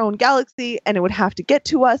in our own galaxy, and it would have to get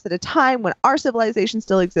to us at a time when our civilization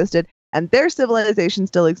still existed and their civilization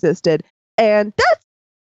still existed, and that's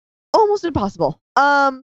almost impossible.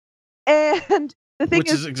 And the thing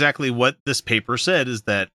is exactly what this paper said, is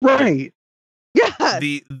that right. Yeah.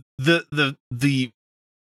 The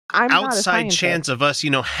I'm outside chance of us,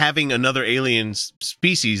 having another alien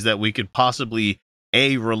species that we could possibly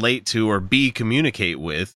A, relate to, or B, communicate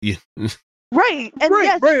with. Right. And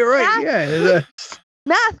right. Yeah.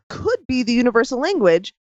 math could be the universal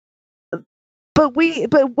language, but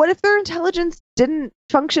what if their intelligence didn't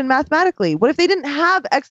function mathematically? What if they didn't have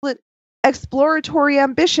exploratory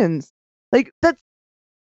ambitions? Like, that's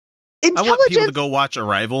intelligence. I want people to go watch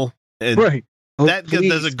Arrival, and right. That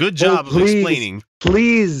does a good job of explaining.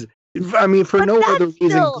 Please, I mean, for no other reason,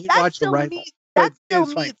 you watch Arrival. That still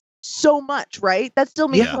means so much, right? That still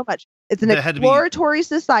means so much. It's an exploratory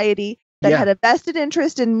society that had a vested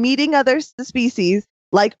interest in meeting the species,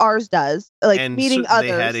 like ours does, like and meeting others.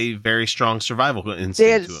 They had a very strong survival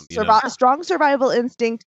instinct. They had a strong survival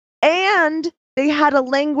instinct, and they had a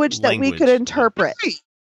language that we could interpret.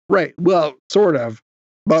 Right. Well, sort of.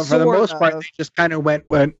 But for the most part, they just kind of went.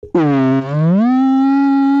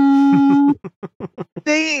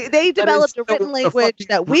 They developed a written language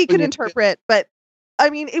that we could interpret, but I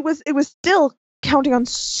mean, it was still counting on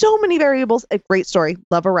so many variables. A great story.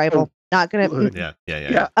 Love Arrival. Not gonna.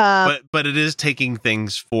 Yeah. But it is taking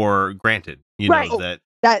things for granted. You know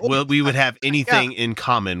that we would have anything in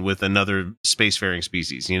common with another spacefaring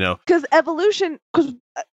species. You know, because evolution. Because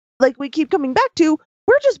like we keep coming back to,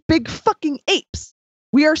 we're just big fucking apes.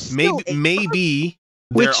 We are still maybe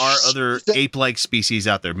there are other ape-like species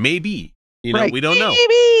out there. Maybe, you know, we don't know.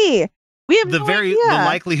 Maybe we have no idea. The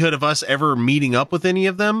likelihood of us ever meeting up with any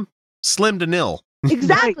of them, slim to nil.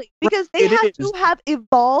 Exactly, because they had to have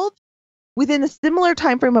evolved within a similar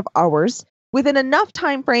time frame of ours, within enough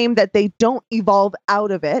time frame that they don't evolve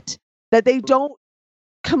out of it, that they don't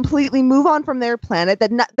completely move on from their planet,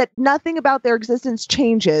 that nothing about their existence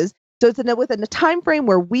changes. So it's within a time frame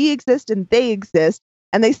where we exist and they exist.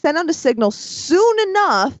 And they send out a signal soon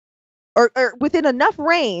enough, or within enough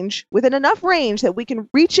range that we can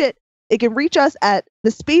reach it. It can reach us at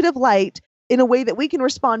the speed of light in a way that we can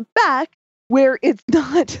respond back, where it's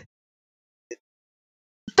not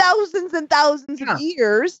thousands and thousands of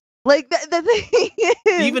years. Like the thing is,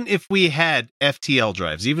 even if we had FTL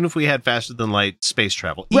drives, even if we had faster than light space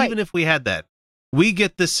travel, even if we had that, we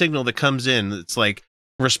get this signal that comes in. It's like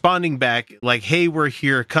responding back like, hey, we're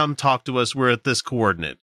here, come talk to us, we're at this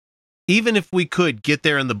coordinate. Even if we could get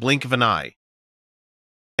there in the blink of an eye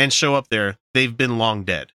and show up there, they've been long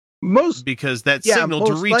dead. Because that signal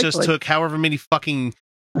to reach us took however many fucking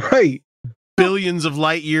billions of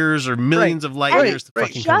light years or millions of light years to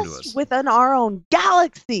fucking come to us. Just within our own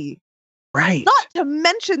galaxy. Right. Not to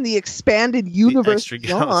mention the expanded universe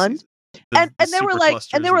beyond. And they were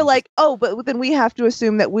like, oh, but then we have to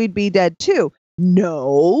assume that we'd be dead too.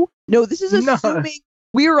 No, this is assuming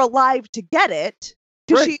we're alive to get it.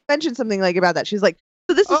 Because she mentioned something like about that. She's like,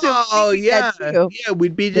 so this is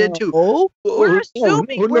we'd be dead too. We're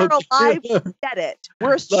assuming we're alive to get it.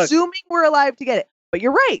 We're assuming we're alive to get it. But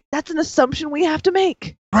you're right. That's an assumption we have to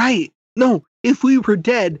make. Right. No, if we were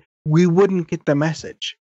dead, we wouldn't get the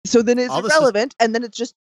message. So then it's irrelevant, and then it's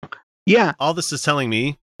just... Yeah. All this is telling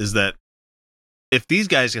me is that if these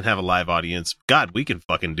guys can have a live audience, God, we can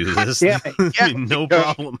fucking do this. I mean, no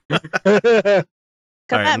problem. All right,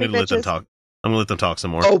 I'm going to let them talk. I'm going to let them talk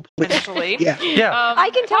some more. Oh, eventually. Yeah.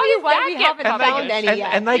 I can tell you why we haven't found any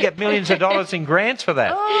yet. And they get millions of dollars in grants for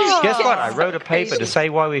that. Guess what? I wrote a paper to say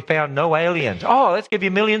why we found no aliens. Oh, let's give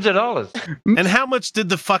you millions of dollars. And how much did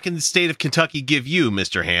the fucking state of Kentucky give you,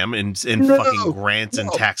 Mr. Ham, in fucking grants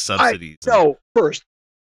and tax subsidies? First,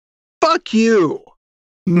 fuck you.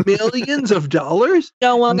 Millions of dollars?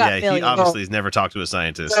 No one got millions. He obviously has never talked to a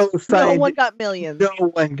scientist. No one got millions.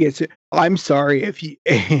 No one gets it. I'm sorry if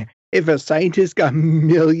a scientist got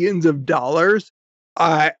millions of dollars,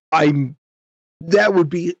 that would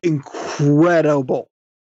be incredible.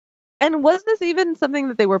 And was this even something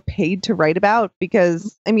that they were paid to write about?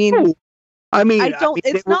 Because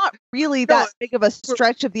it's not really that big of a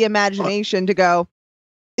stretch of the imagination to go,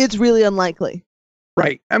 it's really unlikely.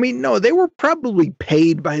 Right. I mean, no, they were probably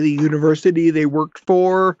paid by the university they worked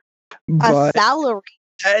for. A salary.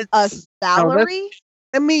 A salary?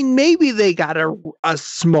 I mean, maybe they got a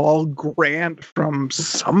small grant from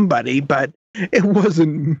somebody, but it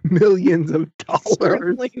wasn't millions of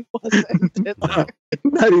dollars. It wasn't.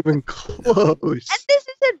 Not even close. And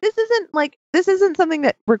this isn't something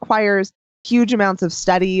that requires huge amounts of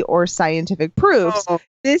study or scientific proofs.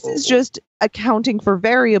 This is just accounting for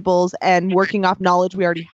variables and working off knowledge we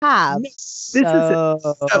already have. This isn't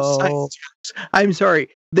science. I'm sorry.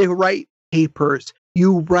 They write papers.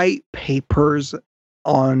 You write papers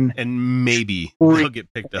on... And maybe they'll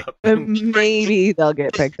get picked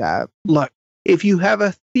up. Look, if you have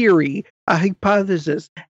a theory, a hypothesis,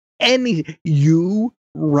 you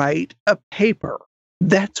write a paper.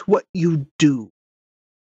 That's what you do.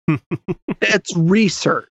 It's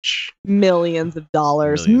research. Millions of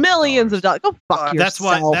dollars. Millions of dollars. Go fuck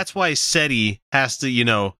yourself. That's why SETI has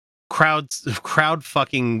to, crowd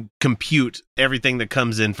fucking compute everything that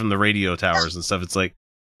comes in from the radio towers and stuff. It's like,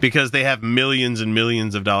 because they have millions and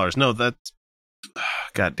millions of dollars. No, that's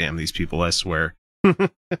goddamn these people, I swear.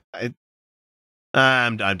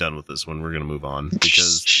 I'm done with this one. We're going to move on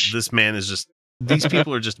because this man is just, these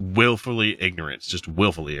people are just willfully ignorant. Just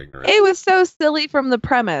willfully ignorant. It was so silly from the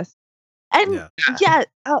premise. And and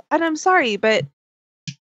I'm sorry, but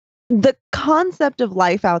the concept of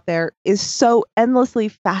life out there is so endlessly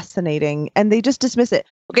fascinating and they just dismiss it.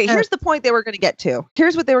 Okay, here's the point they were going to get to.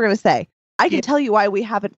 Here's what they were going to say. I can tell you why we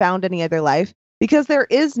haven't found any other life, because there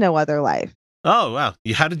is no other life. Oh, wow.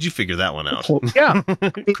 How did you figure that one out? Yeah.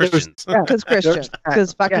 Christians. Because Christians.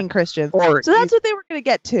 Because fucking Christians. So that's what they were going to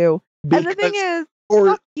get to. And the thing is,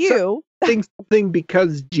 fuck you. Something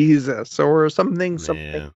because Jesus or something.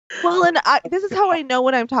 Yeah. Well, and this is how I know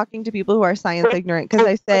when I'm talking to people who are science ignorant, because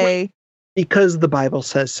I say... Because the Bible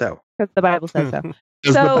says so. Because the Bible says so.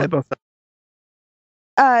 The Bible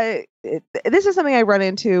says. This is something I run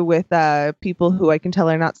into with people who I can tell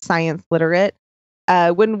are not science literate.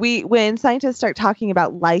 When scientists start talking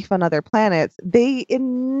about life on other planets, they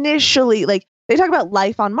initially they talk about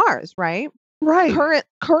life on Mars, right? Right.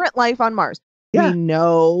 Current life on Mars. Yeah. We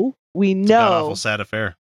know. It's a god-awful sad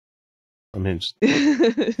affair. I mean, damn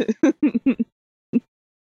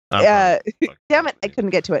it! I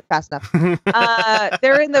couldn't get to it fast enough.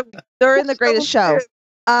 They're in the greatest show,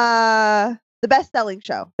 the best-selling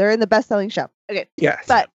show. They're in the best-selling show. Okay. Yes.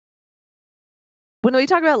 But when we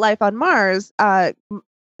talk about life on Mars,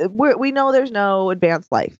 we know there's no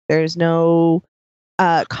advanced life. There's no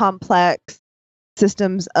complex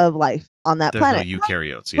systems of life on that planet. There's no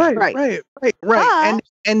eukaryotes. Yeah. Right.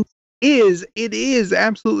 And it is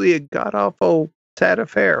absolutely a god-awful sad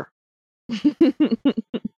affair. All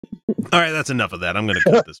right, that's enough of that. I'm going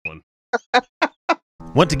to cut this one.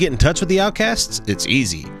 Want to get in touch with the Outcasts? It's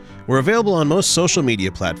easy. We're available on most social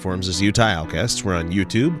media platforms as Utah Outcasts. We're on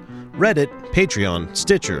YouTube, Reddit, Patreon,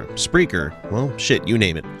 Stitcher, Spreaker, well, shit, you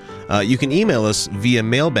name it. You can email us via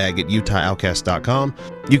mailbag@utahoutcast.com.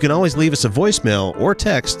 You can always leave us a voicemail or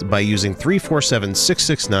text by using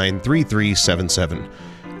 347-669-3377.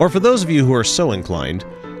 Or for those of you who are so inclined,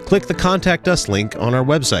 click the Contact Us link on our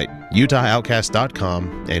website,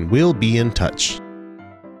 utahoutcast.com, and we'll be in touch.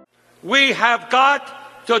 We have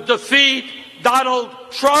got to defeat Donald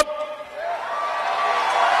Trump.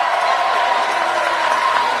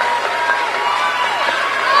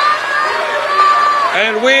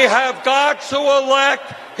 And we have got to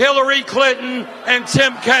elect Hillary Clinton and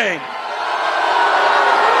Tim Kaine.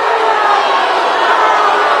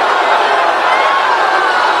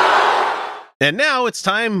 And now it's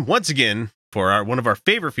time, once again, for one of our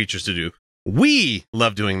favorite features to do. We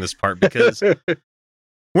love doing this part because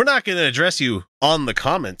we're not going to address you on the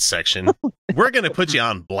comments section. We're going to put you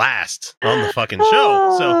on blast on the fucking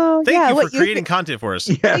show. So thank you for creating content for us.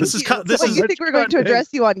 Yeah. You think we're going to address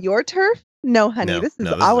you on your turf? No, honey, this is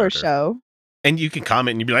our show. And you can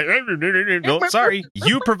comment and you'd be like, no, sorry,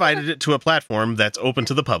 you provided it to a platform that's open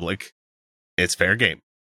to the public. It's fair game.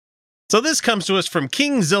 So this comes to us from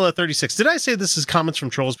Kingzilla36. Did I say this is comments from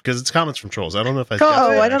trolls? Because it's comments from trolls. I don't know if I said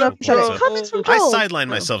I don't know if you said it. Comments from trolls. I sideline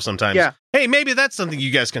myself sometimes. Yeah. Hey, maybe that's something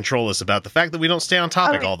you guys can troll us about. The fact that we don't stay on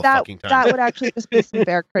topic all the fucking time. That would actually just be some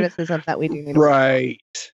fair criticism that we do need. Right.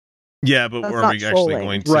 Yeah, but That's are not we actually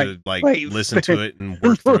trolling. going to listen to it and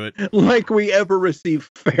work through it? Like we ever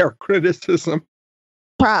receive fair criticism?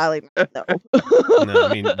 Probably no. No, I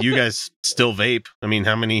mean, you guys still vape. I mean,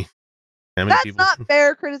 how many That's people? not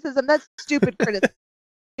fair criticism. That's stupid criticism.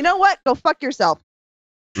 You know what? Go fuck yourself.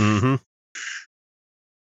 Mm-hmm.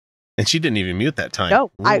 And she didn't even mute that time. No,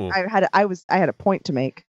 Ooh. I had a point to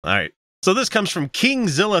make. All right. So this comes from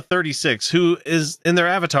Kingzilla36, who is in their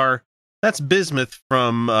avatar. That's Bismuth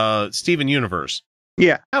from Steven Universe.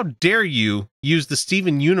 Yeah. How dare you use the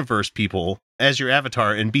Steven Universe people as your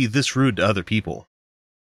avatar and be this rude to other people?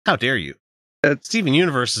 How dare you? Steven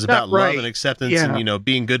Universe is about love and acceptance and,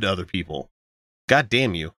 being good to other people. God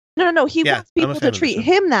damn you. No. He wants people to treat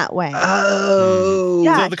him that way. Oh.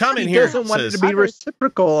 Yeah, so the comment here doesn't want it to be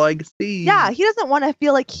reciprocal, I see. Yeah, he doesn't want to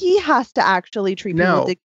feel like he has to actually treat people with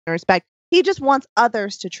dignity and respect. He just wants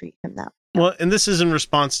others to treat him that way. Well, and this is in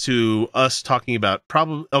response to us talking about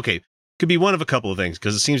could be one of a couple of things,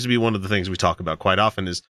 because it seems to be one of the things we talk about quite often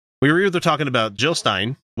is we were either talking about Jill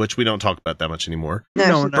Stein, which we don't talk about that much anymore.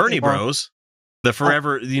 No, Bernie Bros, the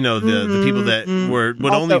forever, the people that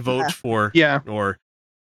would only vote for,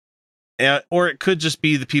 Or it could just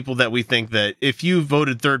be the people that we think that if you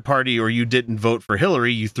voted third party or you didn't vote for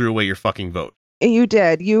Hillary, you threw away your fucking vote. You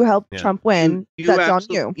did. You helped Trump win. That's on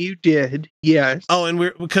you. You did. Yes. Oh, and we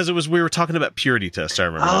were talking about purity tests. I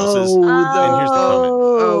remember. And here's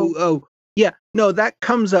the comment. Yeah. No, that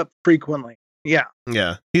comes up frequently. Yeah.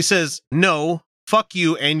 Yeah. He says, no, fuck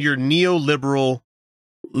you and your neoliberal.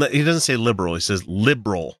 He doesn't say liberal. He says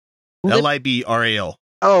liberal. Libral.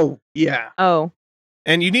 Oh, yeah. Oh.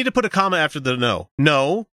 And you need to put a comma after the no.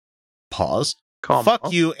 No. Pause. Comma.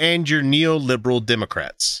 Fuck you and your neoliberal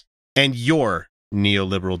Democrats. And your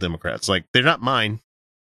neoliberal Democrats. Like, they're not mine.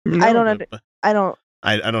 No, I don't know.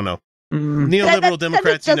 I don't know. Neoliberal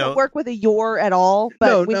Democrats, that doesn't work with a your at all,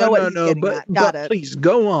 but we know what he's getting at. Got it. Please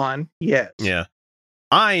go on. Yes. Yeah.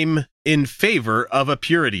 I'm in favor of a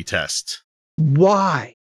purity test.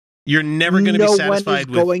 Why? You're never going to be satisfied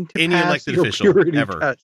with any elected official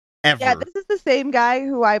ever. Ever. Yeah, this is the same guy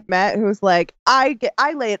who I met who's like, I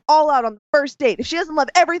lay it all out on the first date. If she doesn't love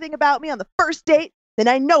everything about me on the first date, then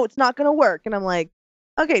I know it's not going to work. And I'm like,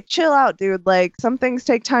 okay, chill out, dude. Like, some things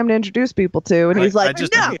take time to introduce people to. And he's like,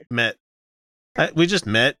 we just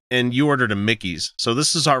met, and you ordered a Mickey's, so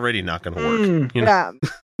this is already not going to work. You know?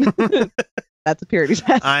 Yeah. That's a purity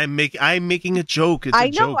test. I'm making a joke. It's a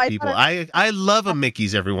joke, people. I love a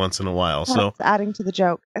Mickey's every once in a while. So it's adding to the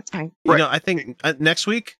joke. That's fine. You know, I think next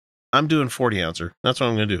week I'm doing 40 ouncer. That's what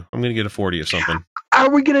I'm going to do. I'm going to get a 40 of something. Are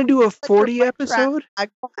we going to do a 40 episode?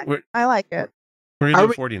 I like it. We're going to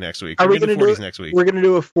do 40 next week. We're going to do 40s next week. We're going to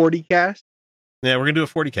do a 40 cast? Yeah, we're going to do a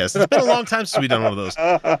 40 cast. It's been a long time since we've done one of those.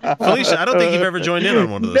 Felicia, I don't think you've ever joined in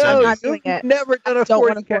on one of those. No, you've never done a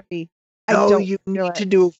 40 cast. No, you need to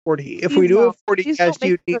do a 40. If we do a 40 cast,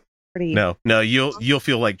 you need... No, you'll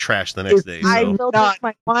feel like trash the next day. So. I will drink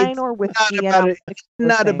my wine or whiskey. It's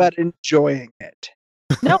not about enjoying it.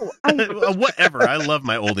 No, whatever. I love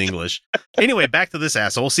my old English. Anyway, back to this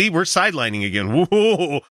asshole. See, we're sidelining again.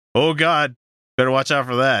 Whoa. Oh, God. Better watch out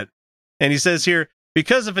for that. And he says here,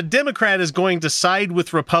 because if a Democrat is going to side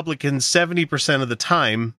with Republicans 70% of the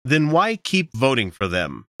time, then why keep voting for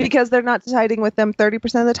them? Because they're not siding with them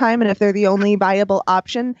 30% of the time. And if they're the only viable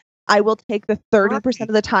option, I will take the 30%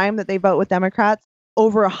 of the time that they vote with Democrats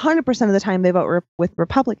over 100% of the time they vote with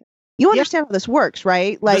Republicans. You understand how this works,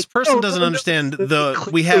 right? Like, this person doesn't understand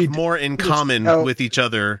we have more in common with each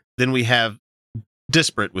other than we have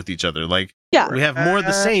disparate with each other. Like, we have more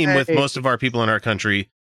the same with most of our people in our country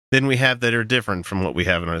than we have that are different from what we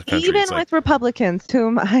have in our country. Even with Republicans,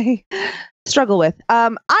 whom I struggle with.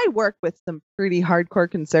 I work with some pretty hardcore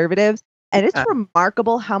conservatives, and it's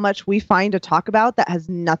remarkable how much we find to talk about that has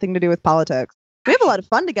nothing to do with politics. We have a lot of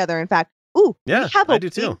fun together, in fact. We have a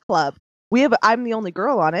wing club. I'm the only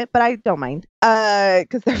girl on it, but I don't mind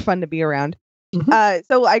because they're fun to be around. Mm-hmm.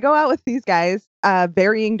 So I go out with these guys,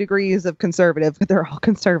 varying degrees of conservative, but they're all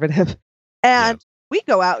conservative. And we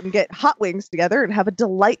go out and get hot wings together and have a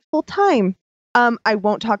delightful time. I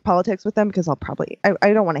won't talk politics with them because I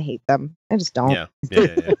don't want to hate them. I just don't. Yeah.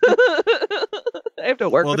 I have to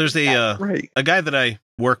work with there's a guy that I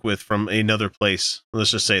work with from another place.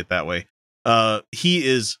 Let's just say it that way. He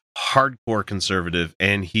is hardcore conservative,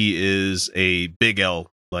 and he is a big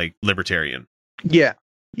L, like, libertarian. Yeah.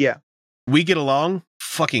 We get along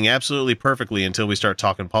fucking absolutely perfectly until we start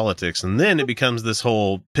talking politics, and then it becomes this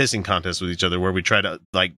whole pissing contest with each other where we try to,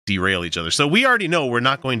 like, derail each other. So we already know we're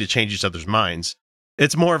not going to change each other's minds.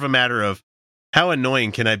 It's more of a matter of how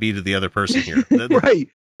annoying can I be to the other person here? Right.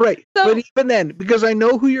 So, but even then, because I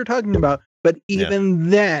know who you're talking about, but even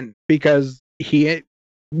then, because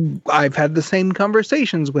I've had the same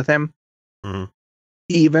conversations with him. Mm-hmm.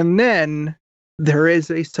 Even then, there is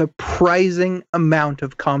a surprising amount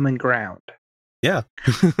of common ground. Yeah.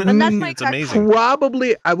 And that's it's amazing.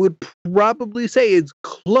 I would probably say it's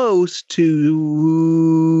close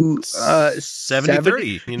to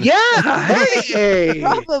 70-30. You know? Yeah. Hey.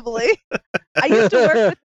 Probably. I used to work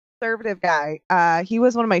with a conservative guy. He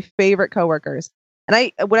was one of my favorite coworkers.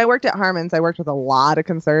 And when I worked at Harmon's, I worked with a lot of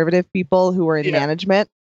conservative people who were in management.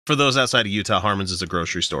 For those outside of Utah, Harmon's is a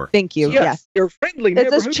grocery store. Thank you. Yes. Your friendly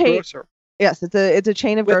neighborhood grocer. Yes, it's a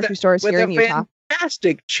chain of grocery stores here in Utah.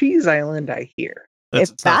 Fantastic cheese island, I hear.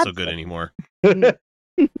 It's not so good anymore.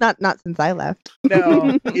 Not since I left.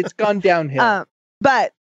 No, it's gone downhill.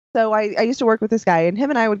 But so I used to work with this guy, and him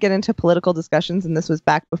and I would get into political discussions, and this was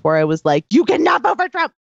back before I was like, you cannot vote for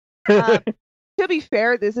Trump. To be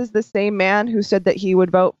fair, this is the same man who said that he would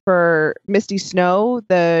vote for Misty Snow,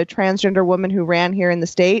 the transgender woman who ran here in the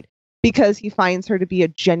state, because he finds her to be a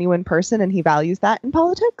genuine person and he values that in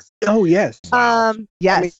politics. Oh, yes.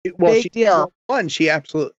 Yes. Big deal. She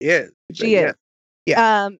absolutely is. She is.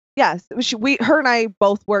 Yeah. Yes, her and I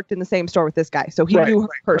both worked in the same store with this guy, so he knew her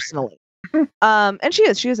personally. And she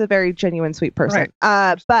is a very genuine, sweet person.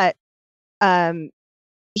 But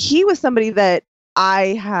he was somebody that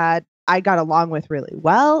I got along with really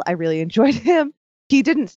well. I really enjoyed him. He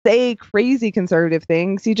didn't say crazy conservative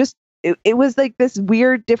things. He just, it was like this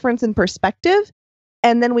weird difference in perspective.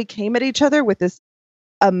 And then we came at each other with this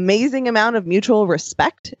amazing amount of mutual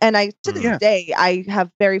respect. And to this day, I have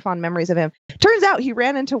very fond memories of him. Turns out he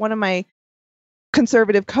ran into one of my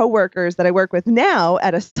conservative coworkers that I work with now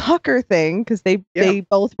at a soccer thing, because they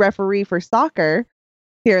both referee for soccer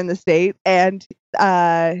here in the state. And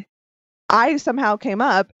I somehow came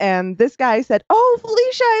up and this guy said, "Oh,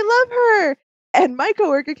 Felicia, I love her." And my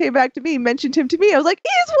coworker came back to me, mentioned him to me. I was like,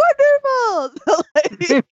 "He's wonderful."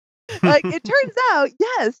 So like it turns out,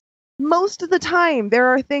 yes, most of the time there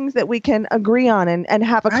are things that we can agree on and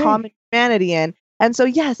have a common humanity in. And so,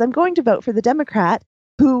 yes, I'm going to vote for the Democrat,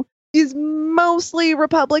 who is mostly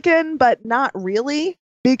Republican, but not really,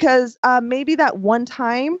 because maybe that one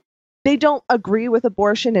time they don't agree with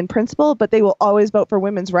abortion in principle, but they will always vote for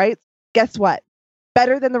women's rights. Guess what?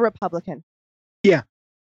 Better than the Republican. Yeah.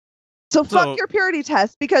 So fuck your purity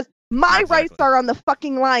test, because my rights are on the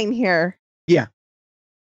fucking line here. Yeah.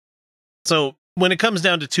 So when it comes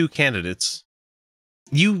down to two candidates,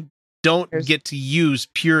 you don't get to use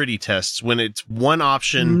purity tests when it's one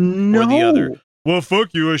option or the other. Well, fuck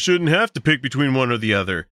you. I shouldn't have to pick between one or the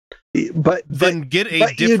other. But then get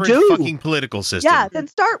a different fucking political system. Yeah, then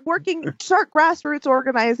start grassroots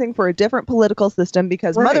organizing for a different political system,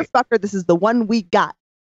 because motherfucker, this is the one we got.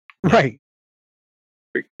 Right.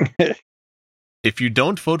 If you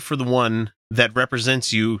don't vote for the one that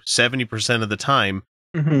represents you 70% of the time,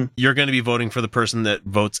 you're going to be voting for the person that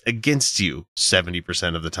votes against you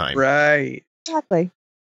 70% of the time. Right. Exactly.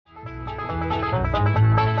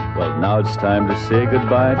 Well, now it's time to say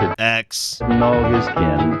goodbye to X and all his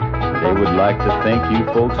kin. They would like to thank you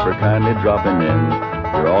folks for kindly dropping in.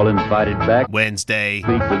 You're all invited back Wednesday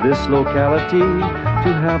to this locality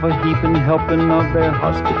to have a heaping helping of their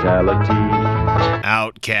hospitality.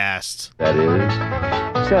 Outcast. That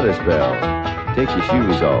is, set us bell. Take your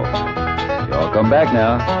shoes off. Y'all come back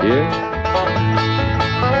now, dear.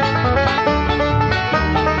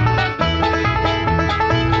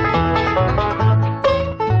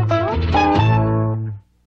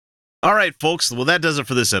 All right, folks. Well, that does it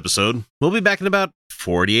for this episode. We'll be back in about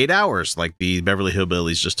 48 hours, like the Beverly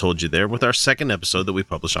Hillbillies just told you there, with our second episode that we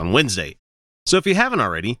publish on Wednesday. So if you haven't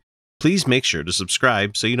already, please make sure to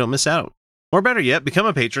subscribe so you don't miss out. Or better yet, become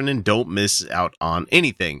a patron and don't miss out on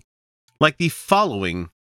anything. Like the following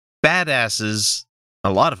badasses,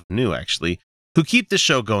 a lot of them new actually, who keep the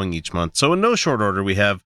show going each month. So in no short order, we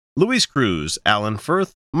have Luis Cruz, Alan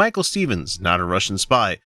Firth, Michael Stevens, Not a Russian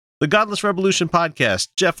Spy, The Godless Revolution Podcast,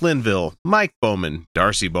 Jeff Linville, Mike Bowman,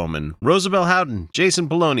 Darcy Bowman, Rosabelle Howden, Jason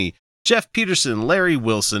Poloni, Jeff Peterson, Larry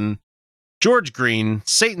Wilson, George Green,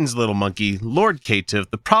 Satan's Little Monkey, Lord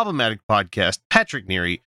Caitiff, The Problematic Podcast, Patrick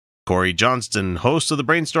Neary, Corey Johnston, host of the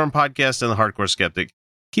Brainstorm Podcast and The Hardcore Skeptic.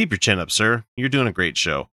 Keep your chin up, sir. You're doing a great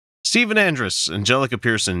show. Stephen Andrus, Angelica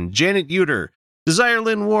Pearson, Janet Uter, Desire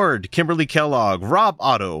Lynn Ward, Kimberly Kellogg, Rob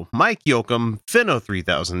Otto, Mike Yoakum,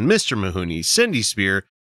 Finno3000, Mr. Mahoney, Cindy Spear,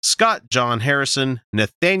 Scott John Harrison,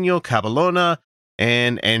 Nathaniel Caballona,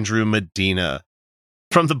 and Andrew Medina.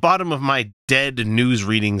 From the bottom of my dead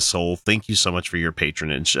news-reading soul, thank you so much for your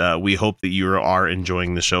patronage. We hope that you are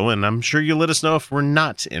enjoying the show, and I'm sure you'll let us know if we're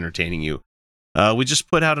not entertaining you. We just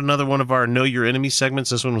put out another one of our Know Your Enemy segments.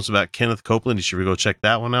 This one was about Kenneth Copeland. You should go check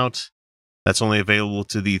that one out. That's only available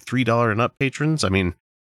to the $3 and up patrons. I mean,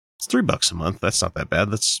 it's $3 a month. That's not that bad.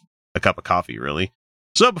 That's a cup of coffee, really.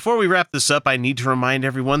 So before we wrap this up, I need to remind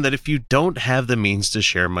everyone that if you don't have the means to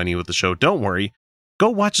share money with the show, don't worry. Go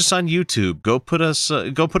watch us on YouTube. Go put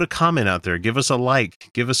a comment out there. Give us a like.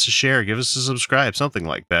 Give us a share. Give us a subscribe. Something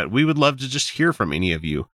like that. We would love to just hear from any of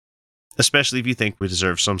you, especially if you think we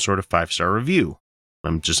deserve some sort of 5-star review.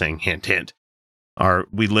 I'm just saying, hint, hint.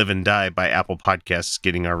 We live and die by Apple Podcasts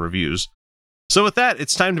getting our reviews. So with that,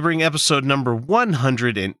 it's time to bring episode number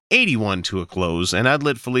 181 to a close, and I'd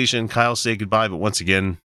let Felicia and Kyle say goodbye, but once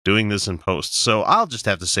again, doing this in post, so I'll just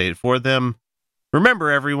have to say it for them. Remember,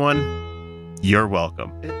 everyone, you're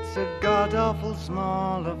welcome. It's a god-awful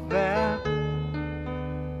small affair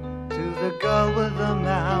to the girl with the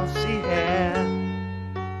mousy hair,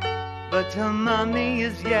 but her mommy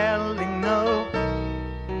is yelling no,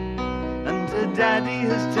 and her daddy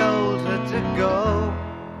has told her to go.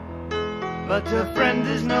 But her friend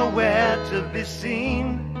is nowhere to be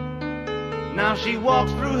seen. Now she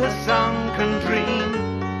walks through her sunken dream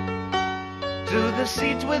to the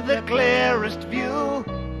seat with the clearest view.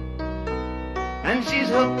 and she's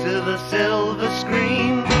hooked to the silver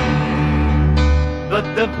screen. But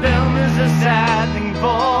the film is a sad thing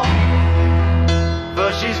for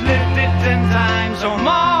she's lived it 10 times or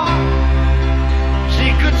more.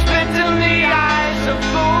 She could spit in the eyes of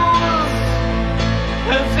fools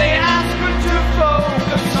if they ask her to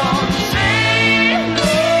focus on sailors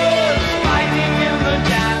fighting in the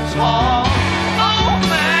dance hall. Oh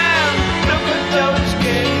man, look at those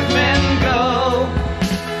cavemen go.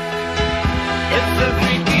 It's the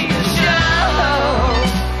freakiest show.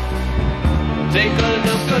 Take a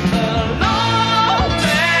look at the low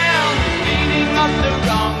man beating up the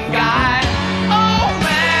wrong guy. Oh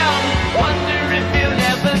man, wonder if you'll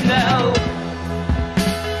ever know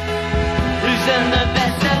who's in the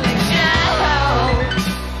best-selling show.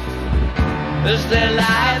 Is their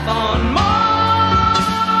life on Mars?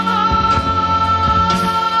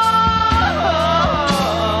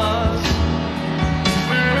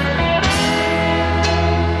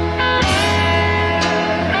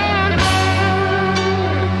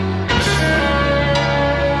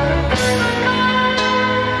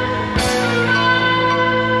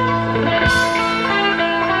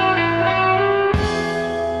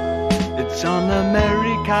 It's on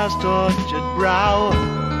America's tortured brow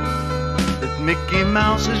that Mickey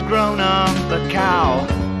Mouse has grown up a cow.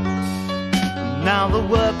 Now the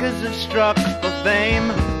workers have struck for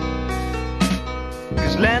fame,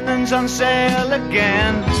 'cause Lennon's on sale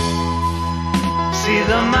again. See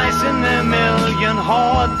the mice in their million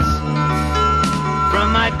hordes,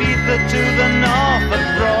 from Ibiza to the Norfolk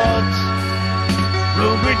Broads.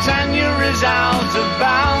 Rule Britannia is out of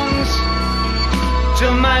bounds, to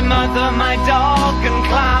my mother, my dog and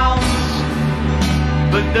clowns.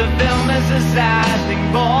 But the film is a sad thing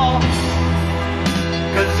for,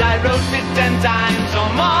 'cause I wrote it 10 times or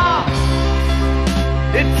more.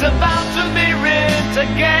 It's about to be writ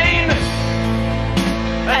again,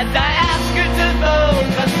 as I ask you to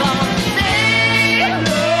focus on sailors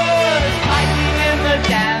fighting in the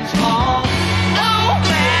dance hall. Oh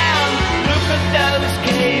man, look at those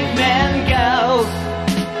cavemen go.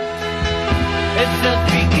 It's the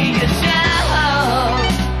freakiest show.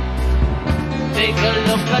 Take a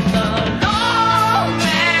look at the low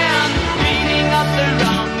man beating up the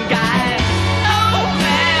wrong guy. Oh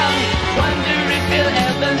man, wonder if you'll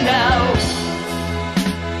ever know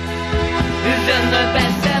who's in the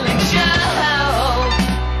best-selling show.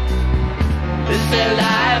 Is their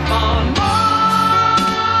life on Mars?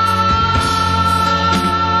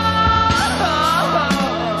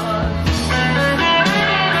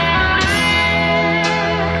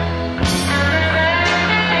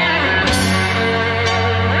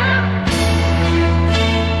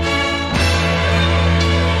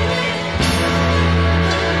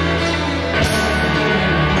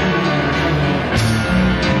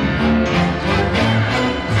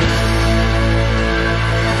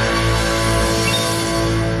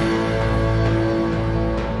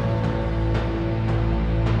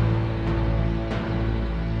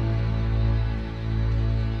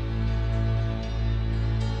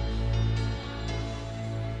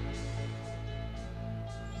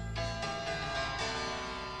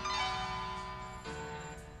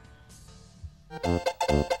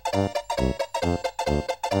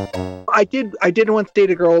 I did once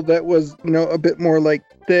date a girl that was, a bit more like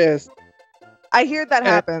this. I hear that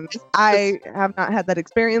happens. I have not had that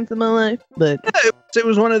experience in my life, but it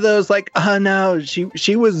was one of those like, oh no,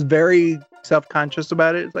 she was very self-conscious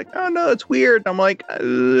about it. It's like, oh no, it's weird. I'm like,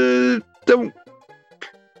 don't.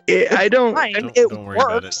 It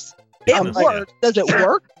works. It works. Does it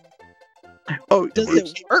work? Oh, does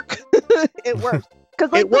it work? It works.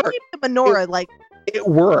 Because like looking at the menorah, it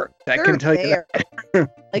worked. I can tell you that.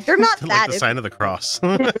 Like they're not like that. the sign of the cross.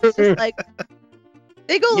 It's just like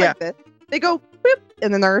they go like this. They go boop,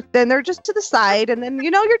 and then they're just to the side, and then you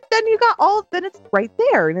got then it's right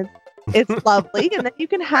there, and it's lovely, and then you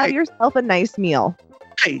can have yourself a nice meal.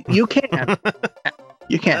 Hey, you can.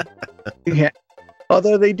 You can.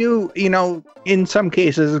 Although they do, in some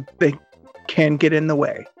cases they can get in the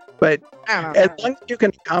way, but as long as you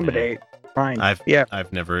can accommodate. Fine.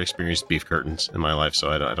 I've never experienced beef curtains in my life,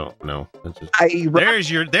 so I don't know. There's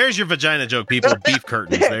your vagina joke, people. Beef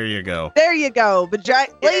curtains. There you go. There you go.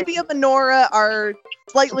 Labia minora are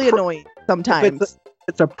slightly annoying sometimes.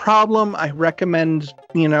 It's a problem. I recommend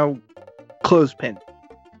clothespins.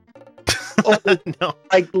 No.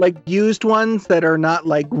 Like used ones that are not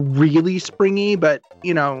like really springy, but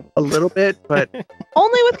a little bit. But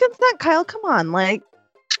only with consent, Kyle. Come on, you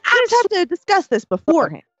just have to discuss this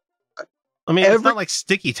beforehand. I mean, it's not like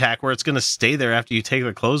sticky tack where it's going to stay there after you take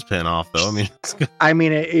the clothespin off, though.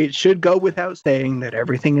 It should go without saying that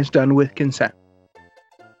everything is done with consent.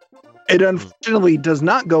 It unfortunately does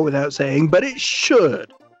not go without saying, but it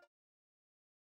should.